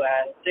do.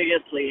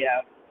 Seriously,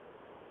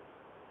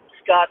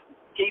 Scott,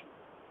 keep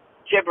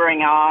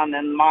gibbering on,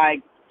 and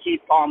Mike,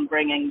 keep on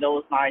bringing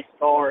those nice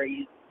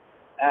stories.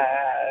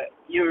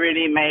 You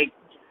really make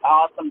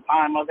awesome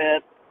time of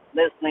it.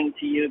 Listening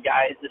to you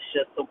guys is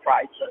just so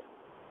priceless.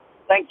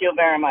 Thank you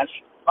very much.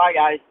 Bye,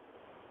 guys.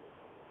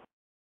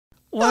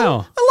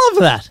 Wow. I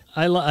love that.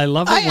 I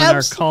love it when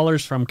our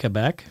callers from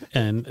Quebec,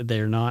 and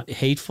they're not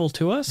hateful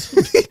to us.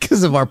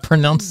 Because of our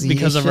pronunciation.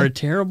 Because of our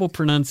terrible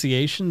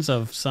pronunciations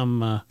of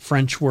some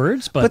French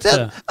words. But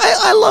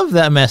I love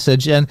that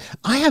message, and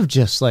I have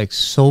just like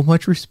so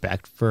much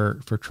respect for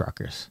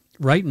truckers.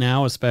 Right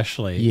now,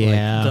 especially,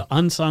 yeah, like the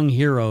unsung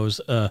heroes,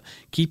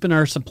 keeping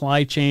our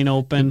supply chain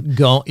open.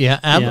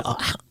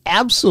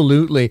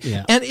 Absolutely.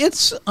 Yeah. And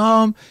it's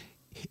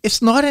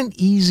not an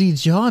easy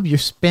job. You're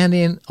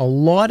spending a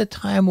lot of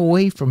time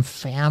away from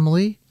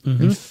family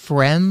and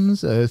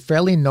friends, a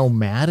fairly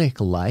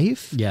nomadic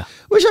life. Yeah,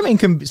 which I mean,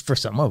 for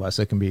some of us,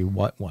 it can be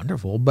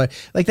wonderful, but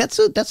like that's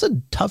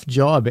a tough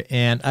job,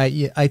 and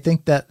I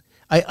think that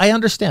I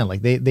understand.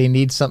 Like they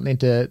need something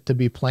to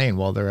be playing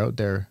while they're out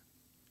there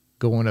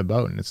going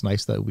about, and it's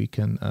nice that we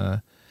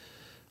can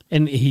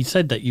and he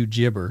said that you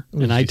gibber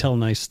and I tell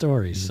nice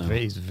stories, so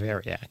he's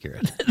very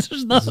accurate.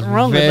 There's nothing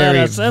wrong with that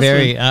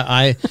assessment.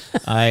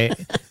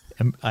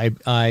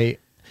 I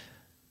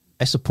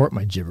support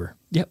my gibber.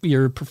 Yep,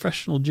 you're a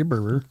professional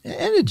gibberer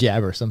and a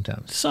jabber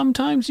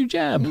sometimes. You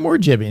jab. More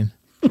jibbing.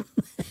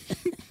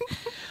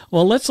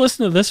 Well, let's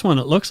listen to this one.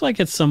 It looks like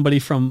it's somebody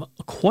from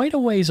quite a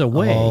ways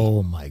away.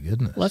 Oh, my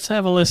goodness. Let's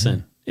have a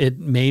listen. It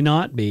may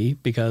not be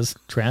because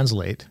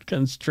translate.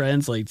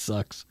 Translate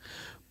sucks.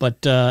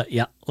 But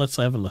yeah, let's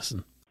have a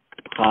listen.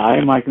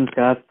 Hi, Mike and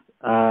Scott.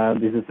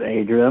 This is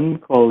Adrian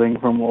calling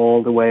from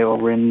all the way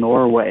over in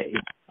Norway.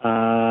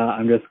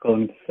 I'm just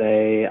calling to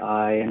say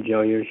I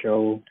enjoy your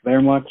show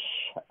very much.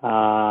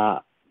 I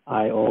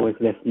always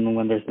listen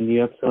when there's a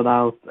new episode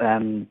out,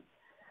 and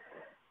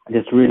I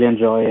just really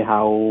enjoy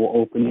how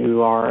open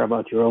you are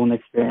about your own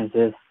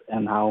experiences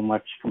and how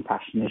much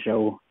compassion you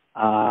show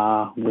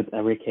with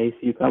every case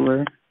you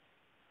cover.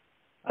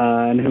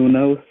 And who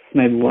knows,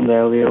 maybe one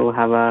day we'll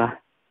have a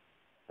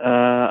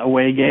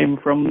away game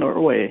from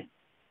Norway.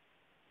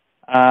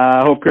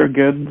 Hope you're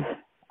good.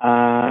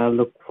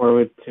 Look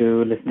forward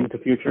to listening to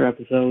future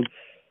episodes,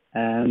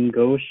 and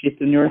go shit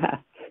in your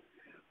hat.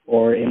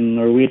 Or in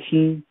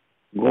Norwegian,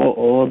 gå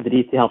og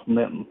drit I hatten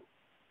din.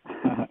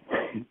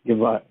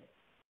 Goodbye.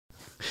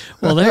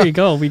 Well, there you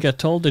go. We got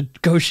told to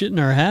go shit in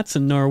our hats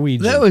in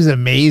Norwegian. That was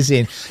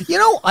amazing. You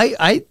know,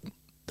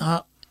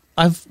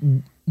 I've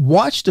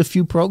watched a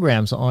few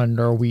programs on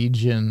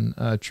Norwegian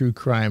true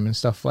crime and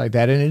stuff like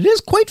that, and it is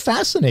quite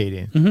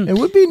fascinating. It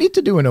would be neat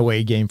to do an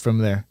away game from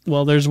there.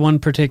 Well, there's one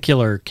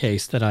particular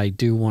case that I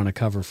do want to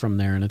cover from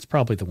there, and it's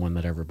probably the one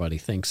that everybody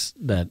thinks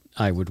that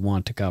I would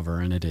want to cover,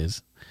 and it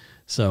is.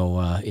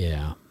 So,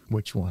 yeah.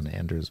 Which one?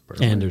 Anders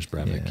Breivik? Anders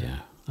Breivik, yeah.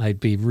 I'd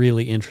be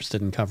really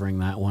interested in covering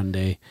that one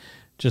day,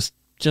 just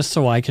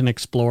so I can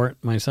explore it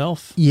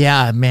myself.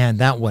 Yeah, man,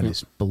 that one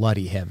is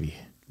bloody heavy.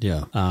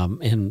 Yeah.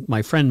 And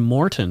my friend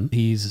Morton,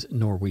 he's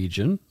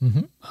Norwegian,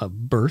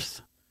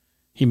 birth.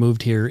 He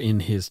moved here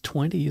in his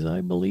 20s,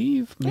 I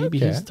believe, maybe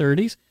his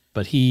 30s.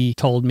 But he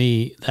told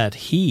me that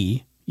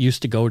he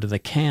used to go to the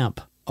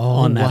camp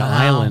on that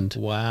island.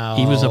 Wow.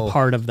 He was a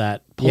part of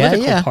that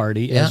political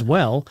party as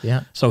well.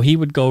 Yeah. So he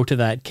would go to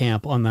that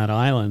camp on that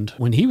island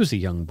when he was a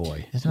young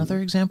boy. It's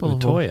another example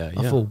of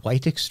a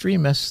white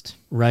extremist.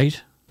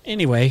 Right.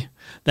 Anyway,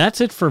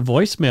 that's it for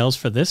voicemails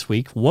for this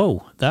week.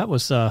 Whoa,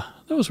 those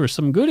were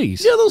some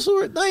goodies. Yeah,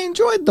 I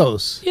enjoyed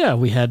those. Yeah,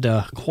 we had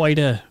quite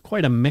a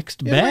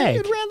mixed bag.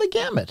 It ran the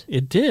gamut.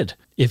 It did.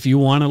 If you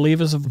want to leave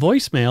us a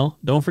voicemail,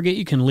 don't forget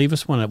you can leave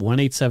us one at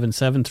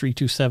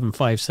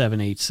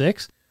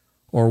 1-877-327-5786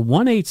 or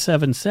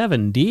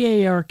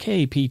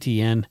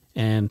 1-877-DARK-PTN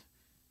and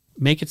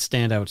make it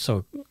stand out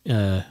so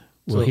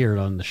we'll hear it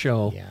on the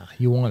show. Yeah,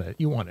 you want it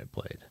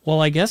played.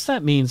 Well, I guess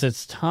that means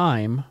it's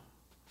time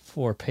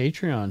for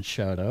Patreon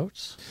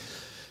shout-outs.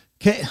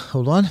 Okay,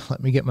 hold on.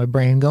 Let me get my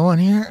brain going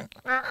here.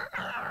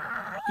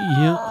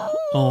 Yeah.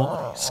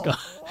 Oh,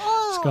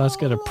 Scott's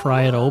got to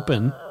pry it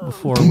open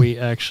before we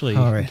actually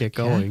get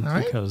going. All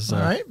right. Because, all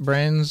right.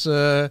 Brain's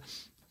at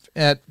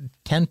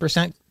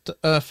 10%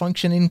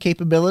 functioning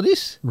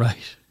capabilities.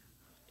 Right.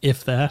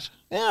 If that.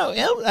 Yeah,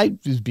 I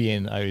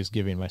was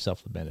giving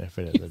myself the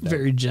benefit of the doubt.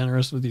 Very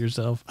generous with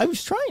yourself. I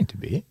was trying to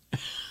be.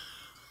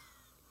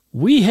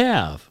 We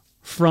have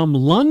from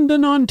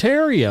London,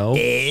 Ontario,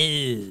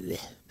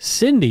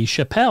 Cindy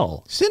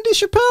Chappelle. Cindy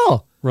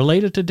Chappelle.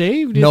 Related to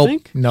Dave, do you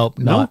think? Nope.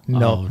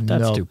 Oh,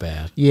 that's too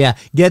bad. Yeah,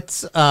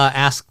 gets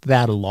asked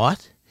that a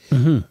lot.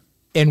 And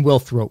will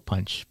throat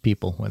punch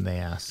people when they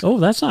ask. Oh,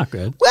 that's not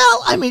good.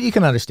 Well, I mean, you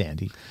can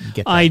understand. You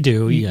get that. I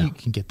do, yeah. You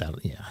can get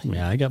that, yeah.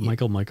 Yeah, I got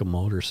Michael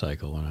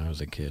Motorcycle when I was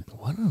a kid.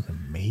 What an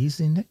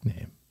amazing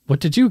nickname. What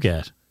did you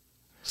get?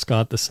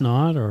 Scott the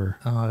Snot, or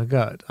I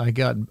got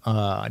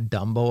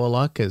Dumbo a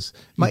lot because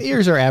my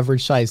ears are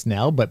average size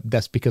now, but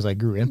that's because I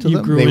grew into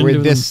them. They were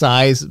this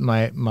size. I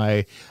got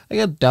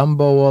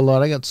Dumbo a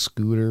lot. I got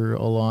Scooter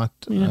a lot.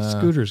 Yeah,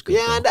 Scooter's good.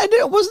 Yeah, I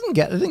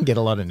didn't get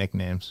a lot of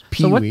nicknames.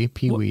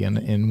 Pee-wee,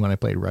 and when I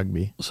played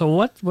rugby. So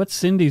what's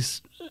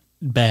Cindy's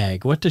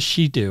bag? What does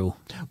she do?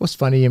 What's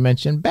funny you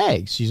mentioned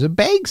bags. She's a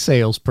bag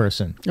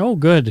salesperson. Oh,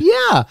 good.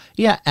 Yeah.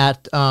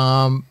 At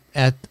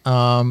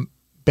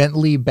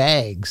Bentley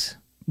Bags.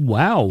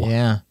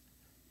 Wow.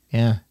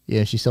 Yeah.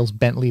 She sells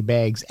Bentley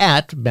bags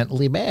at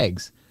Bentley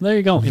Bags. There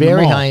you go.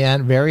 Very high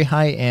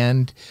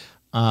end.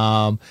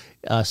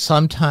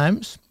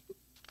 Sometimes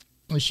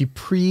she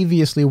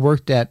previously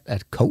worked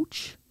at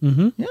Coach.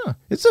 Yeah,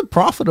 it's a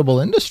profitable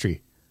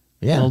industry.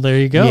 Yeah. Well, there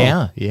you go.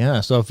 Yeah.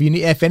 So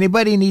if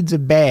anybody needs a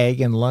bag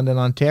in London,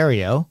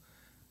 Ontario,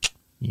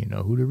 you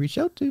know who to reach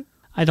out to.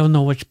 I don't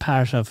know which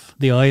part of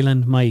the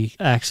island my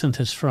accent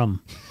is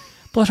from,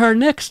 but our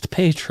next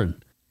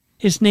patron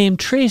is named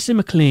Tracy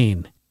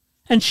McLean,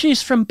 and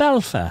she's from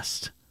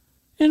Belfast,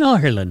 in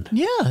Ireland.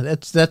 Yeah,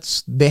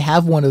 that's they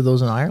have one of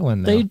those in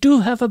Ireland now. They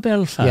do have a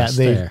Belfast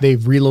there.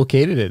 They've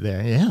relocated it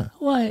there, yeah.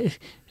 Why?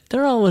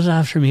 They're always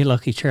after me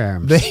Lucky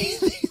Charms.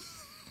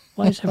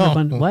 Why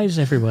does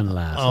everyone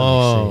laugh when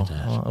I say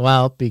that?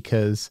 Well,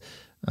 because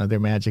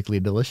they're magically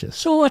delicious.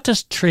 So what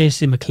does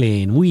Tracy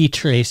McLean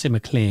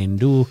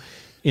do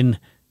in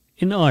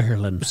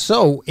Ireland?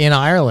 So in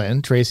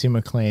Ireland, Tracy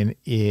McLean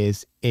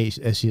is a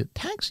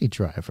taxi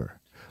driver.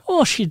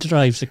 Oh, she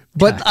drives a taxi.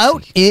 But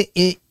out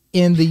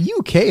in the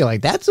UK,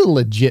 like that's a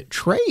legit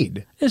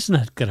trade. Isn't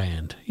that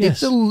grand?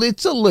 Yes.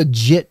 It's a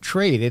legit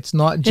trade. It's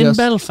not In just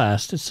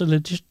Belfast, it's a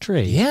legit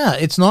trade. yeah.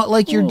 It's not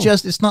like you're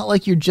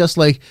just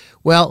like,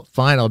 well,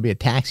 fine, I'll be a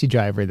taxi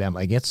driver then.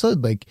 Like it's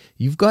like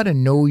you've got to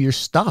know your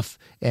stuff,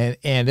 and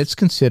it's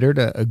considered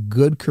a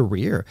good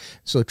career.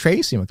 So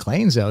Tracy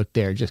McLean's out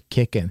there just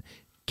kicking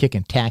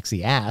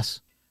taxi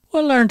ass.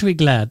 Well, aren't we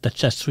glad that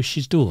that's what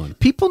she's doing?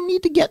 People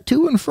need to get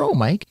to and fro,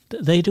 Mike.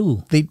 They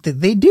do. They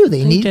do.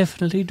 They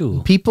definitely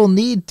do. People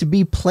need to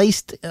be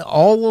placed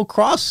all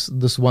across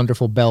this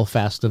wonderful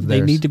Belfast of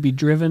theirs. They need to be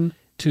driven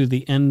to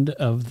the end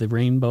of the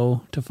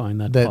rainbow to find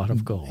that pot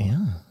of gold.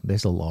 Yeah,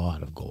 there's a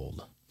lot of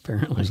gold.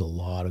 Apparently. There's a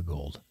lot of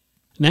gold.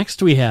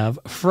 Next we have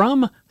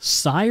from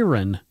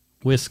Siren,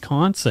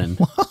 Wisconsin.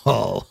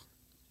 Whoa.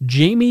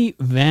 Jamie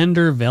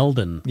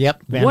Vandervelden.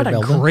 Yep. What a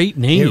Vandervelden. great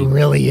name. It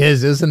really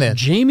is, isn't it?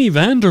 Jamie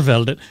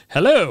Vandervelden.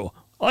 Hello.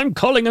 I'm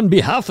calling on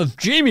behalf of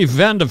Jamie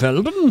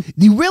Vandervelden.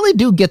 You really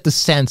do get the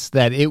sense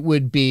that it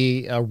would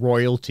be a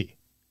royalty.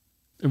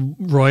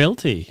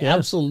 Royalty. Yes.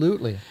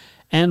 Absolutely.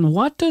 And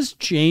what does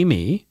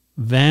Jamie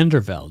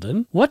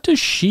Vandervelden, what does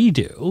she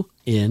do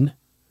in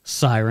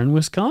Siren,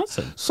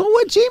 Wisconsin? So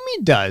what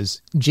Jamie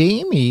does,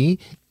 Jamie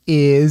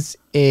is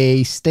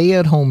a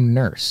stay-at-home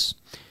nurse.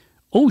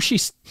 Oh,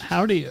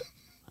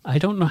 I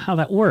don't know how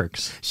that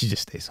works. She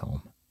just stays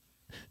home.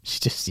 She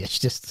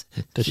just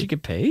Does she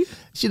get paid?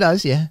 She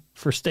does, yeah.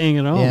 For staying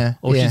at home? Yeah,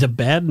 Oh, yeah. she's a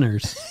bad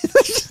nurse.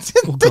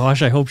 Oh,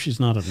 gosh, I hope she's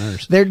not a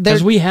nurse. They're-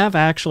 Because we have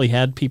actually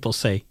had people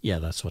say, yeah,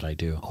 that's what I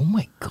do. Oh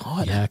my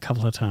God. Yeah, a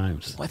couple of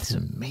times. That's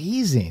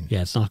amazing.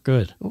 Yeah, it's not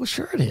good. Well,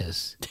 sure it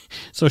is.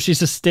 So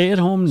she's a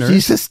stay-at-home nurse?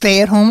 She's a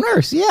stay-at-home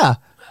nurse, yeah.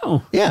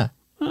 Oh. Yeah.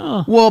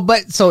 Oh. Well,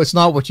 but so it's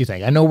not what you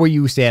think. I know where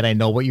you said. I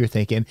know what you're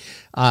thinking.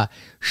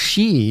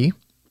 She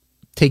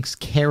takes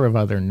care of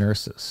other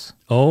nurses.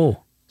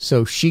 Oh.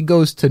 So she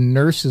goes to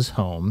nurses'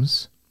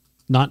 homes.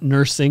 Not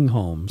nursing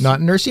homes.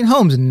 Not nursing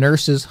homes,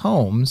 nurses'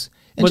 homes.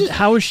 And But just-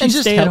 how is she and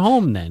just stay at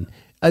home then?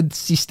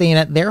 She's staying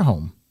at their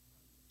home.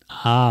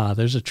 Ah,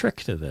 there's a trick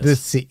to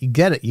this. You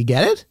get it? You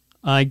get it?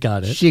 I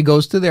got it. She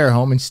goes to their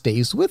home and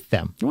stays with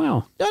them.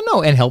 Wow. I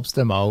know, and helps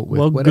them out with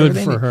Well, whatever good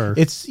they for need. her.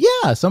 It's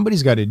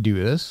somebody's got to do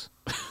this.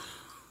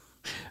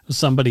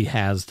 Somebody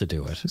has to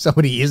do it.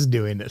 Somebody is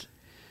doing it.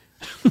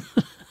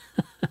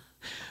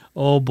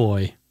 Oh,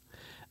 boy.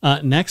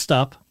 Next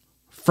up,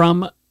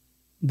 from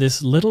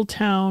this little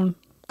town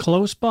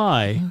close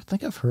by, I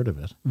think I've heard of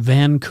it.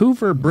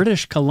 Vancouver,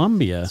 British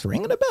Columbia, It's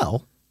ringing a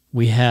bell.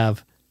 we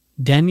have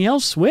Danielle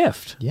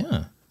Swift.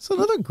 Yeah. It's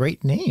another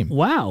great name.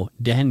 Wow,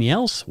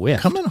 Danielle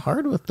Swift. Coming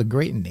hard with the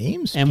great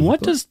names. And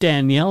what people. does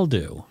Danielle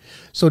do?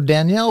 So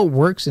Danielle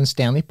works in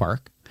Stanley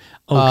Park.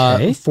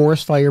 Okay.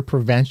 Forest fire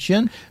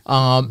prevention.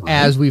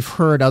 As we've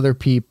heard other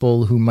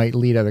people who might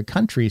lead other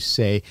countries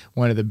say,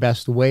 one of the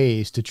best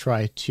ways to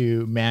try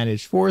to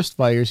manage forest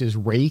fires is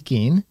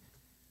raking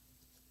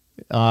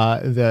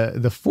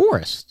the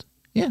forest.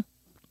 Yeah.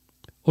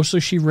 Oh, so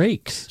she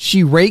rakes.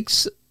 She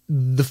rakes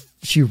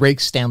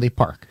Stanley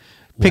Park.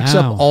 Picks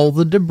Wow. up all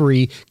the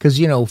debris because,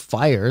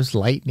 fires,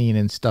 lightning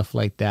and stuff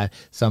like that.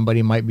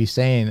 Somebody might be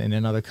saying in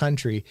another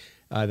country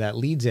that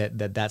leads it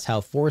that's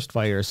how forest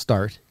fires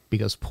start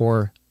because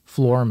poor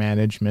floor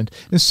management.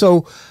 And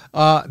so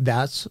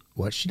that's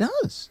what she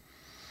does.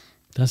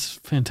 That's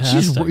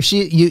fantastic.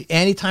 You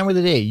any time of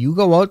the day, you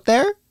go out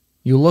there,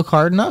 you look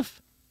hard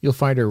enough, you'll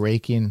find her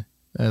raking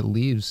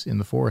leaves in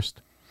the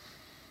forest.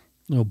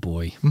 Oh,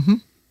 boy.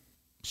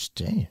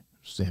 Stay.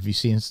 So have you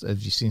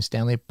seen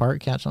Stanley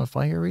Park catch on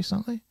fire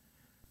recently?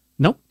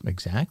 Nope.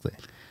 Exactly.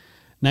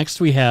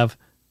 Next, we have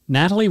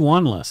Natalie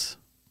Wanless.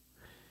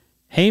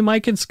 Hey,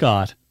 Mike and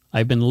Scott.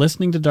 I've been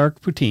listening to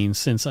Dark Poutine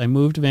since I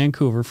moved to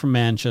Vancouver from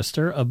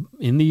Manchester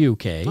in the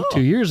UK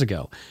 2 years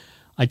ago.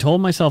 I told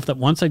myself that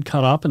once I'd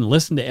caught up and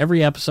listened to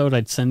every episode,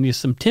 I'd send you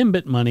some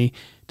Timbit money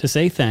to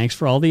say thanks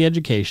for all the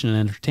education and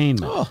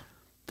entertainment. Oh.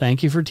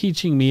 Thank you for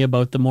teaching me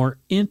about the more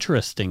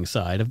interesting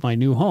side of my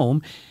new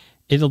home.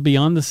 It'll be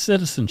on the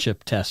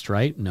citizenship test,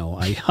 right? No,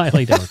 I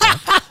highly doubt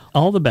that.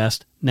 All the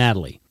best,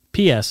 Natalie.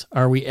 P.S.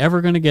 Are we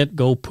ever going to get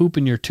Go Poop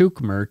in Your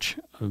Toque merch?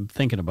 I'm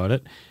thinking about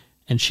it.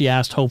 And she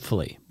asked,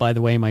 hopefully. By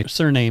the way, my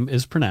surname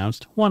is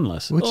pronounced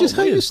Wanless. Which is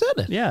how you said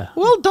it. Yeah.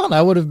 Well done.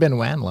 I would have been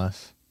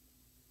Wanless.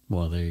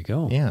 Well, there you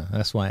go. Yeah,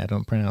 that's why I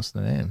don't pronounce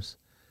the names.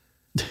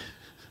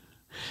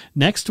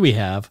 Next we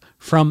have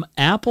from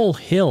Apple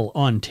Hill,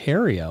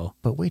 Ontario.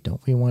 But wait,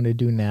 don't we want to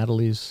do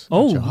Natalie's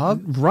Oh,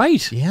 job?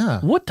 right. Yeah.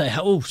 What the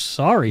hell? Oh,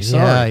 sorry.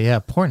 Yeah.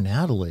 Poor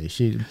Natalie.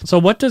 So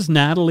what does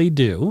Natalie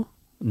do?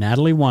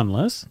 Natalie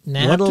Wanless. What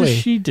Natalie. does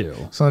she do?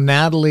 So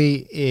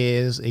Natalie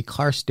is a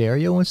car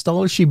stereo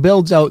installer. She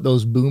builds out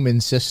those booming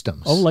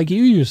systems. Oh, like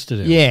you used to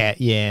do.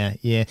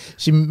 Yeah.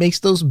 She makes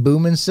those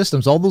booming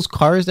systems. All those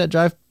cars that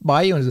drive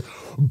by you and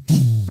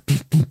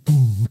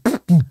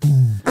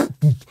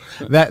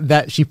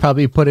that she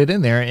probably put it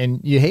in there, and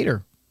you hate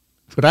her,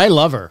 but I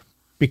love her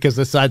because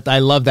I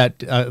love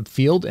that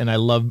field, and I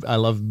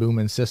love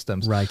booming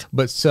systems. Right.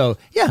 But so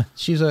yeah,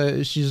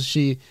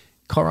 she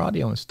car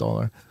audio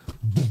installer.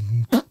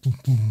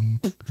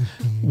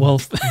 Well,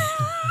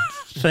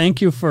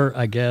 thank you for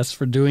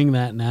doing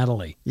that,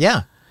 Natalie.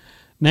 Yeah.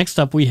 Next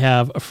up, we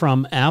have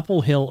from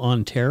Apple Hill,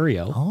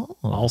 Ontario,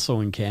 also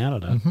in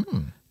Canada,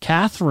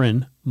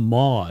 Catherine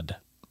Maud.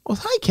 Well,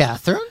 hi,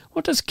 Catherine.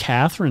 What does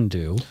Catherine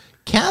do?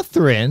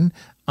 Catherine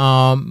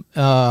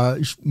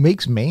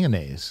makes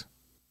mayonnaise.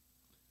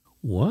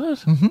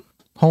 What?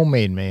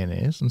 Homemade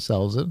mayonnaise and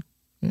sells it.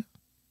 Yeah.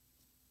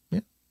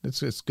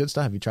 It's good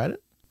stuff. Have you tried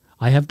it?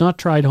 I have not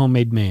tried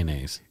homemade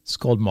mayonnaise. It's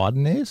called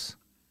Modernase.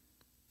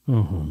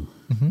 Mm-hmm.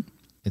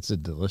 It's a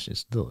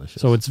delicious.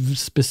 So it's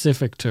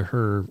specific to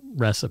her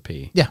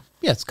recipe. Yeah,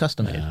 it's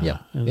custom made. Yeah.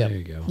 There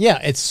you go. Yeah,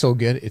 it's so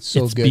good. It's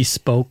good.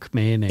 Bespoke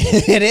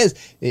mayonnaise. It is.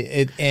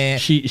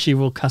 She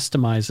will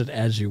customize it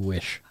as you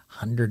wish.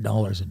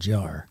 $100 a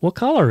jar. What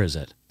color is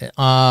it?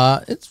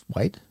 It's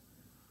white.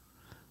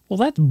 Well,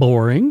 that's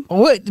boring.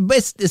 Oh,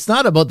 but it's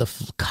not about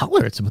the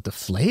color. It's about the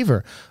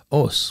flavor.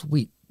 Oh,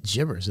 sweet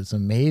gibbers. It's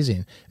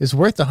amazing. It's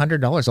worth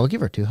 $100. I'll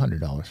give her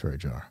 $200 for a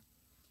jar.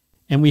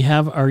 And we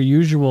have our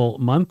usual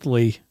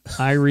monthly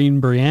Irene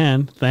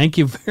Brienne. Thank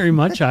you very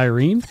much,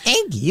 Irene.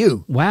 Thank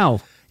you.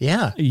 Wow.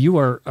 Yeah. You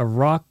are a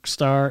rock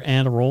star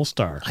and a roll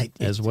star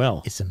as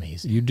well. It's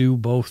amazing. You do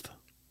both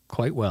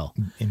quite well.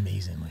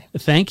 Amazingly.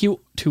 Thank you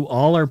to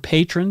all our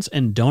patrons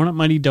and Donut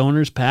Money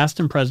donors, past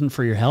and present,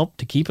 for your help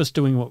to keep us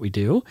doing what we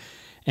do.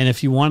 And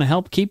if you want to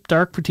help keep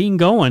Dark Poutine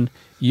going,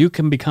 you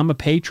can become a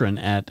patron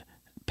at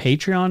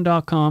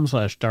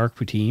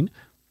patreon.com/darkpoutine.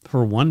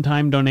 For a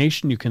one-time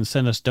donation, you can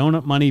send us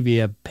donut money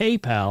via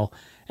PayPal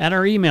at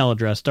our email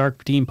address,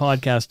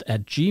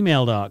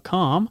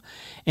 darkpoutinepodcast@gmail.com.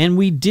 And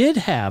we did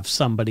have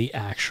somebody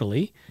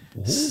actually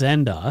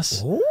send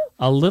us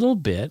a little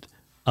bit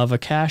of a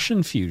cash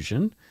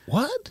infusion.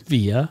 What?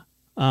 Via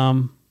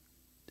Interac.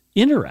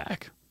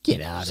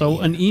 Get out of So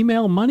here. an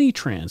email money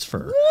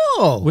transfer,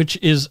 Whoa. which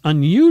is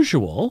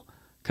unusual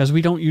because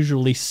we don't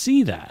usually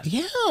see that.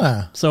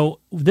 Yeah. So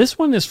this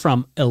one is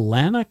from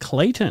Ilana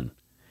Clayton.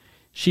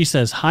 She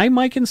says, "Hi,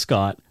 Mike and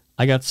Scott.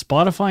 I got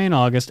Spotify in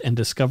August and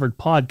discovered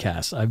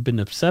podcasts. I've been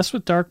obsessed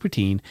with Dark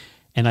Poutine,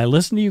 and I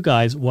listen to you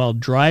guys while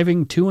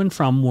driving to and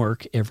from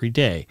work every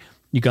day.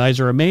 You guys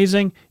are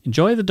amazing.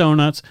 Enjoy the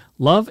donuts.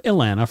 Love,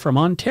 Ilana from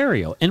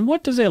Ontario." And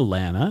what does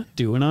Ilana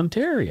do in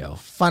Ontario?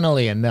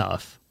 Funnily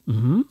enough,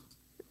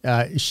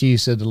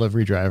 she's a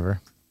delivery driver.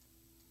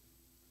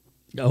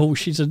 Oh,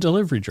 she's a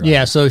delivery driver.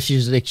 Yeah, so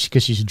she's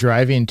because she's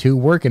driving to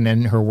work, and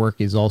then her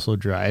work is also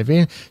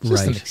driving. It's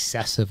just an Right.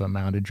 excessive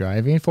amount of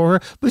driving for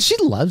her, but she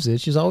loves it.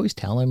 She's always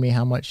telling me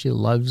how much she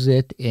loves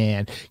it,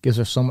 and gives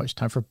her so much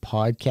time for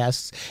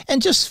podcasts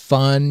and just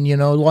fun.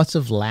 Lots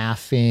of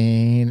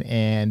laughing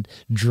and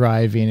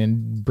driving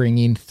and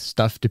bringing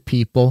stuff to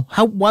people.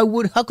 How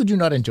could you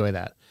not enjoy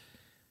that?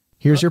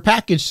 Here's your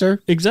package,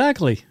 sir.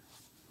 Exactly.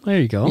 There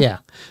you go. Yeah.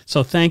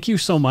 So thank you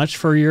so much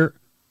for your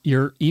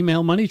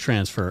email money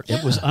transfer.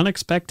 It was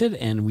unexpected,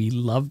 and we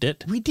loved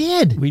it. We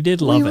did. We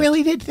did love it. We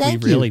really did. Thank you.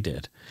 We really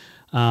did.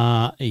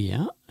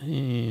 Yeah.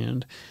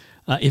 And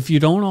if you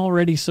don't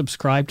already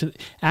subscribe to...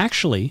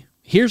 Actually,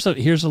 here's a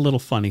little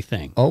funny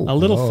thing. A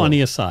little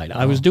funny aside.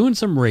 I was doing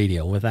some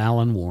radio with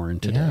Alan Warren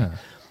today.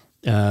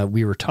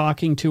 We were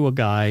talking to a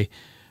guy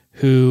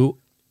who...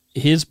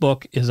 His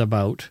book is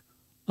about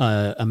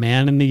a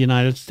man in the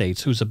United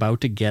States who's about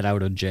to get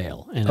out of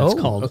jail. And it's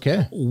called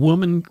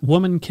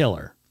Woman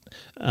Killer.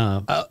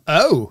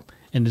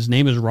 And his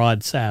name is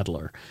Rod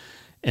Sadler.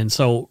 And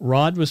so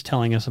Rod was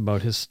telling us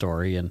about his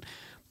story. And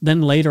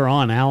then later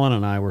on, Alan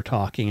and I were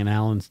talking, and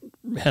Alan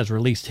has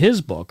released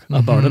his book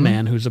about a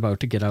man who's about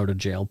to get out of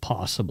jail,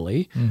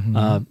 possibly.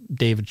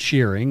 David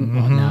Shearing,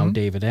 now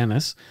David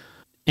Ennis.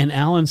 And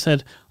Alan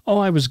said, "Oh,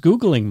 I was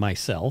Googling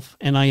myself,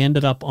 and I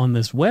ended up on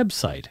this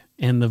website.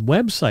 And the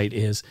website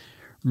is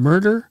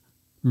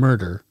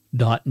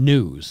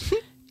murdermurder.news."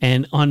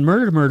 And on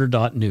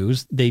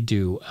murdermurder.news, they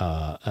do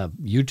a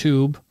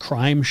YouTube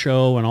crime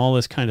show and all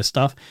this kind of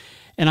stuff.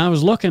 And I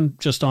was looking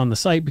just on the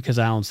site because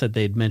Alan said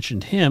they'd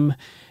mentioned him.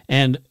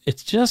 And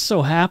it just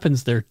so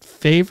happens their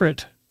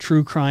favorite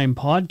true crime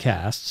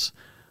podcasts,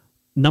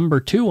 number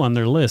 2 on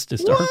their list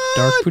is Dark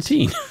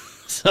Poutine.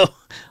 So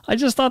I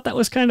just thought that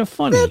was kind of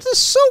funny. That is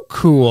so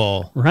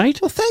cool. Right?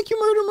 Well, thank you,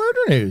 Murder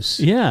News.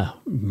 Yeah,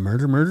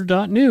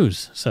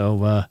 murdermurder.news. So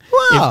wow.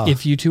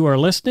 if you two are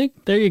listening,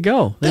 there you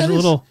go. There's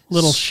a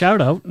little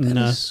shout out and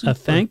a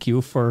thank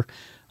you for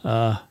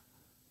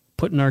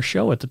putting our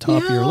show at the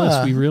top of your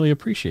list. We really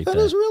appreciate that.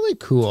 That is really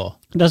cool.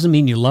 It doesn't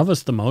mean you love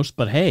us the most,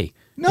 but hey,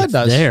 no, it's it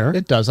does. there.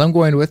 It does. I'm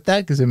going with that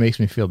because it makes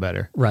me feel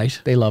better.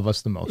 Right. They love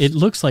us the most. It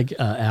looks like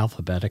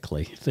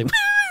alphabetically.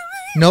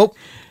 Nope.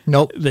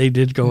 They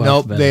did go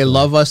alphabetically. They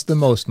love us the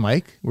most,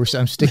 Mike.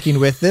 I'm sticking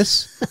with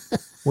this.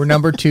 We're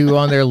number 2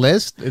 on their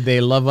list.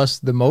 They love us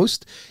the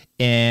most,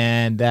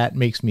 and that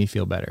makes me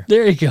feel better.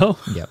 There you go.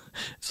 Yep.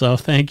 So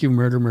thank you,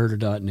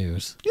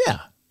 murdermurder.news. Yeah.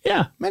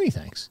 Yeah. Many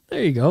thanks.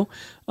 There you go.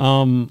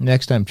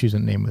 Next time, choose a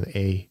name with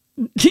A.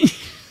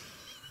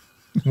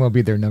 We'll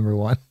be their number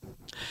 1.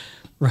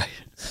 Right.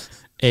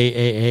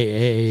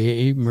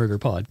 A murder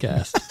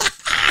podcast.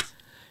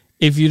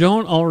 If you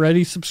don't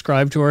already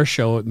subscribe to our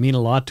show, it'd mean a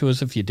lot to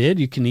us if you did.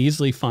 You can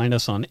easily find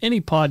us on any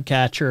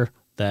podcatcher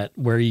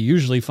where you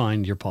usually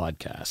find your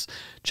podcasts.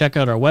 Check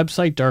out our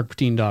website,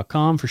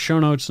 darkpoutine.com, for show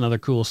notes and other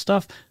cool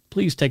stuff.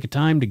 Please take a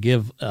time to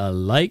give a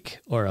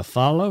like or a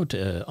follow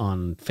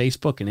on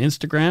Facebook and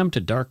Instagram to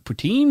Dark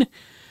Poutine.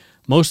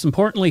 Most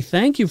importantly,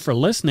 thank you for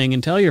listening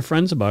and tell your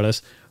friends about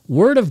us.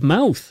 Word of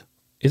mouth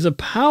is a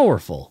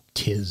powerful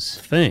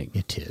thing.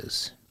 It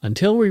is.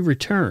 Until we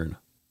return,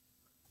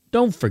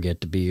 don't forget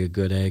to be a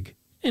good egg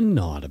and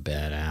not a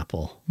bad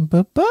apple.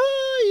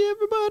 Bye-bye,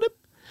 everybody.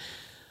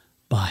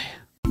 Bye.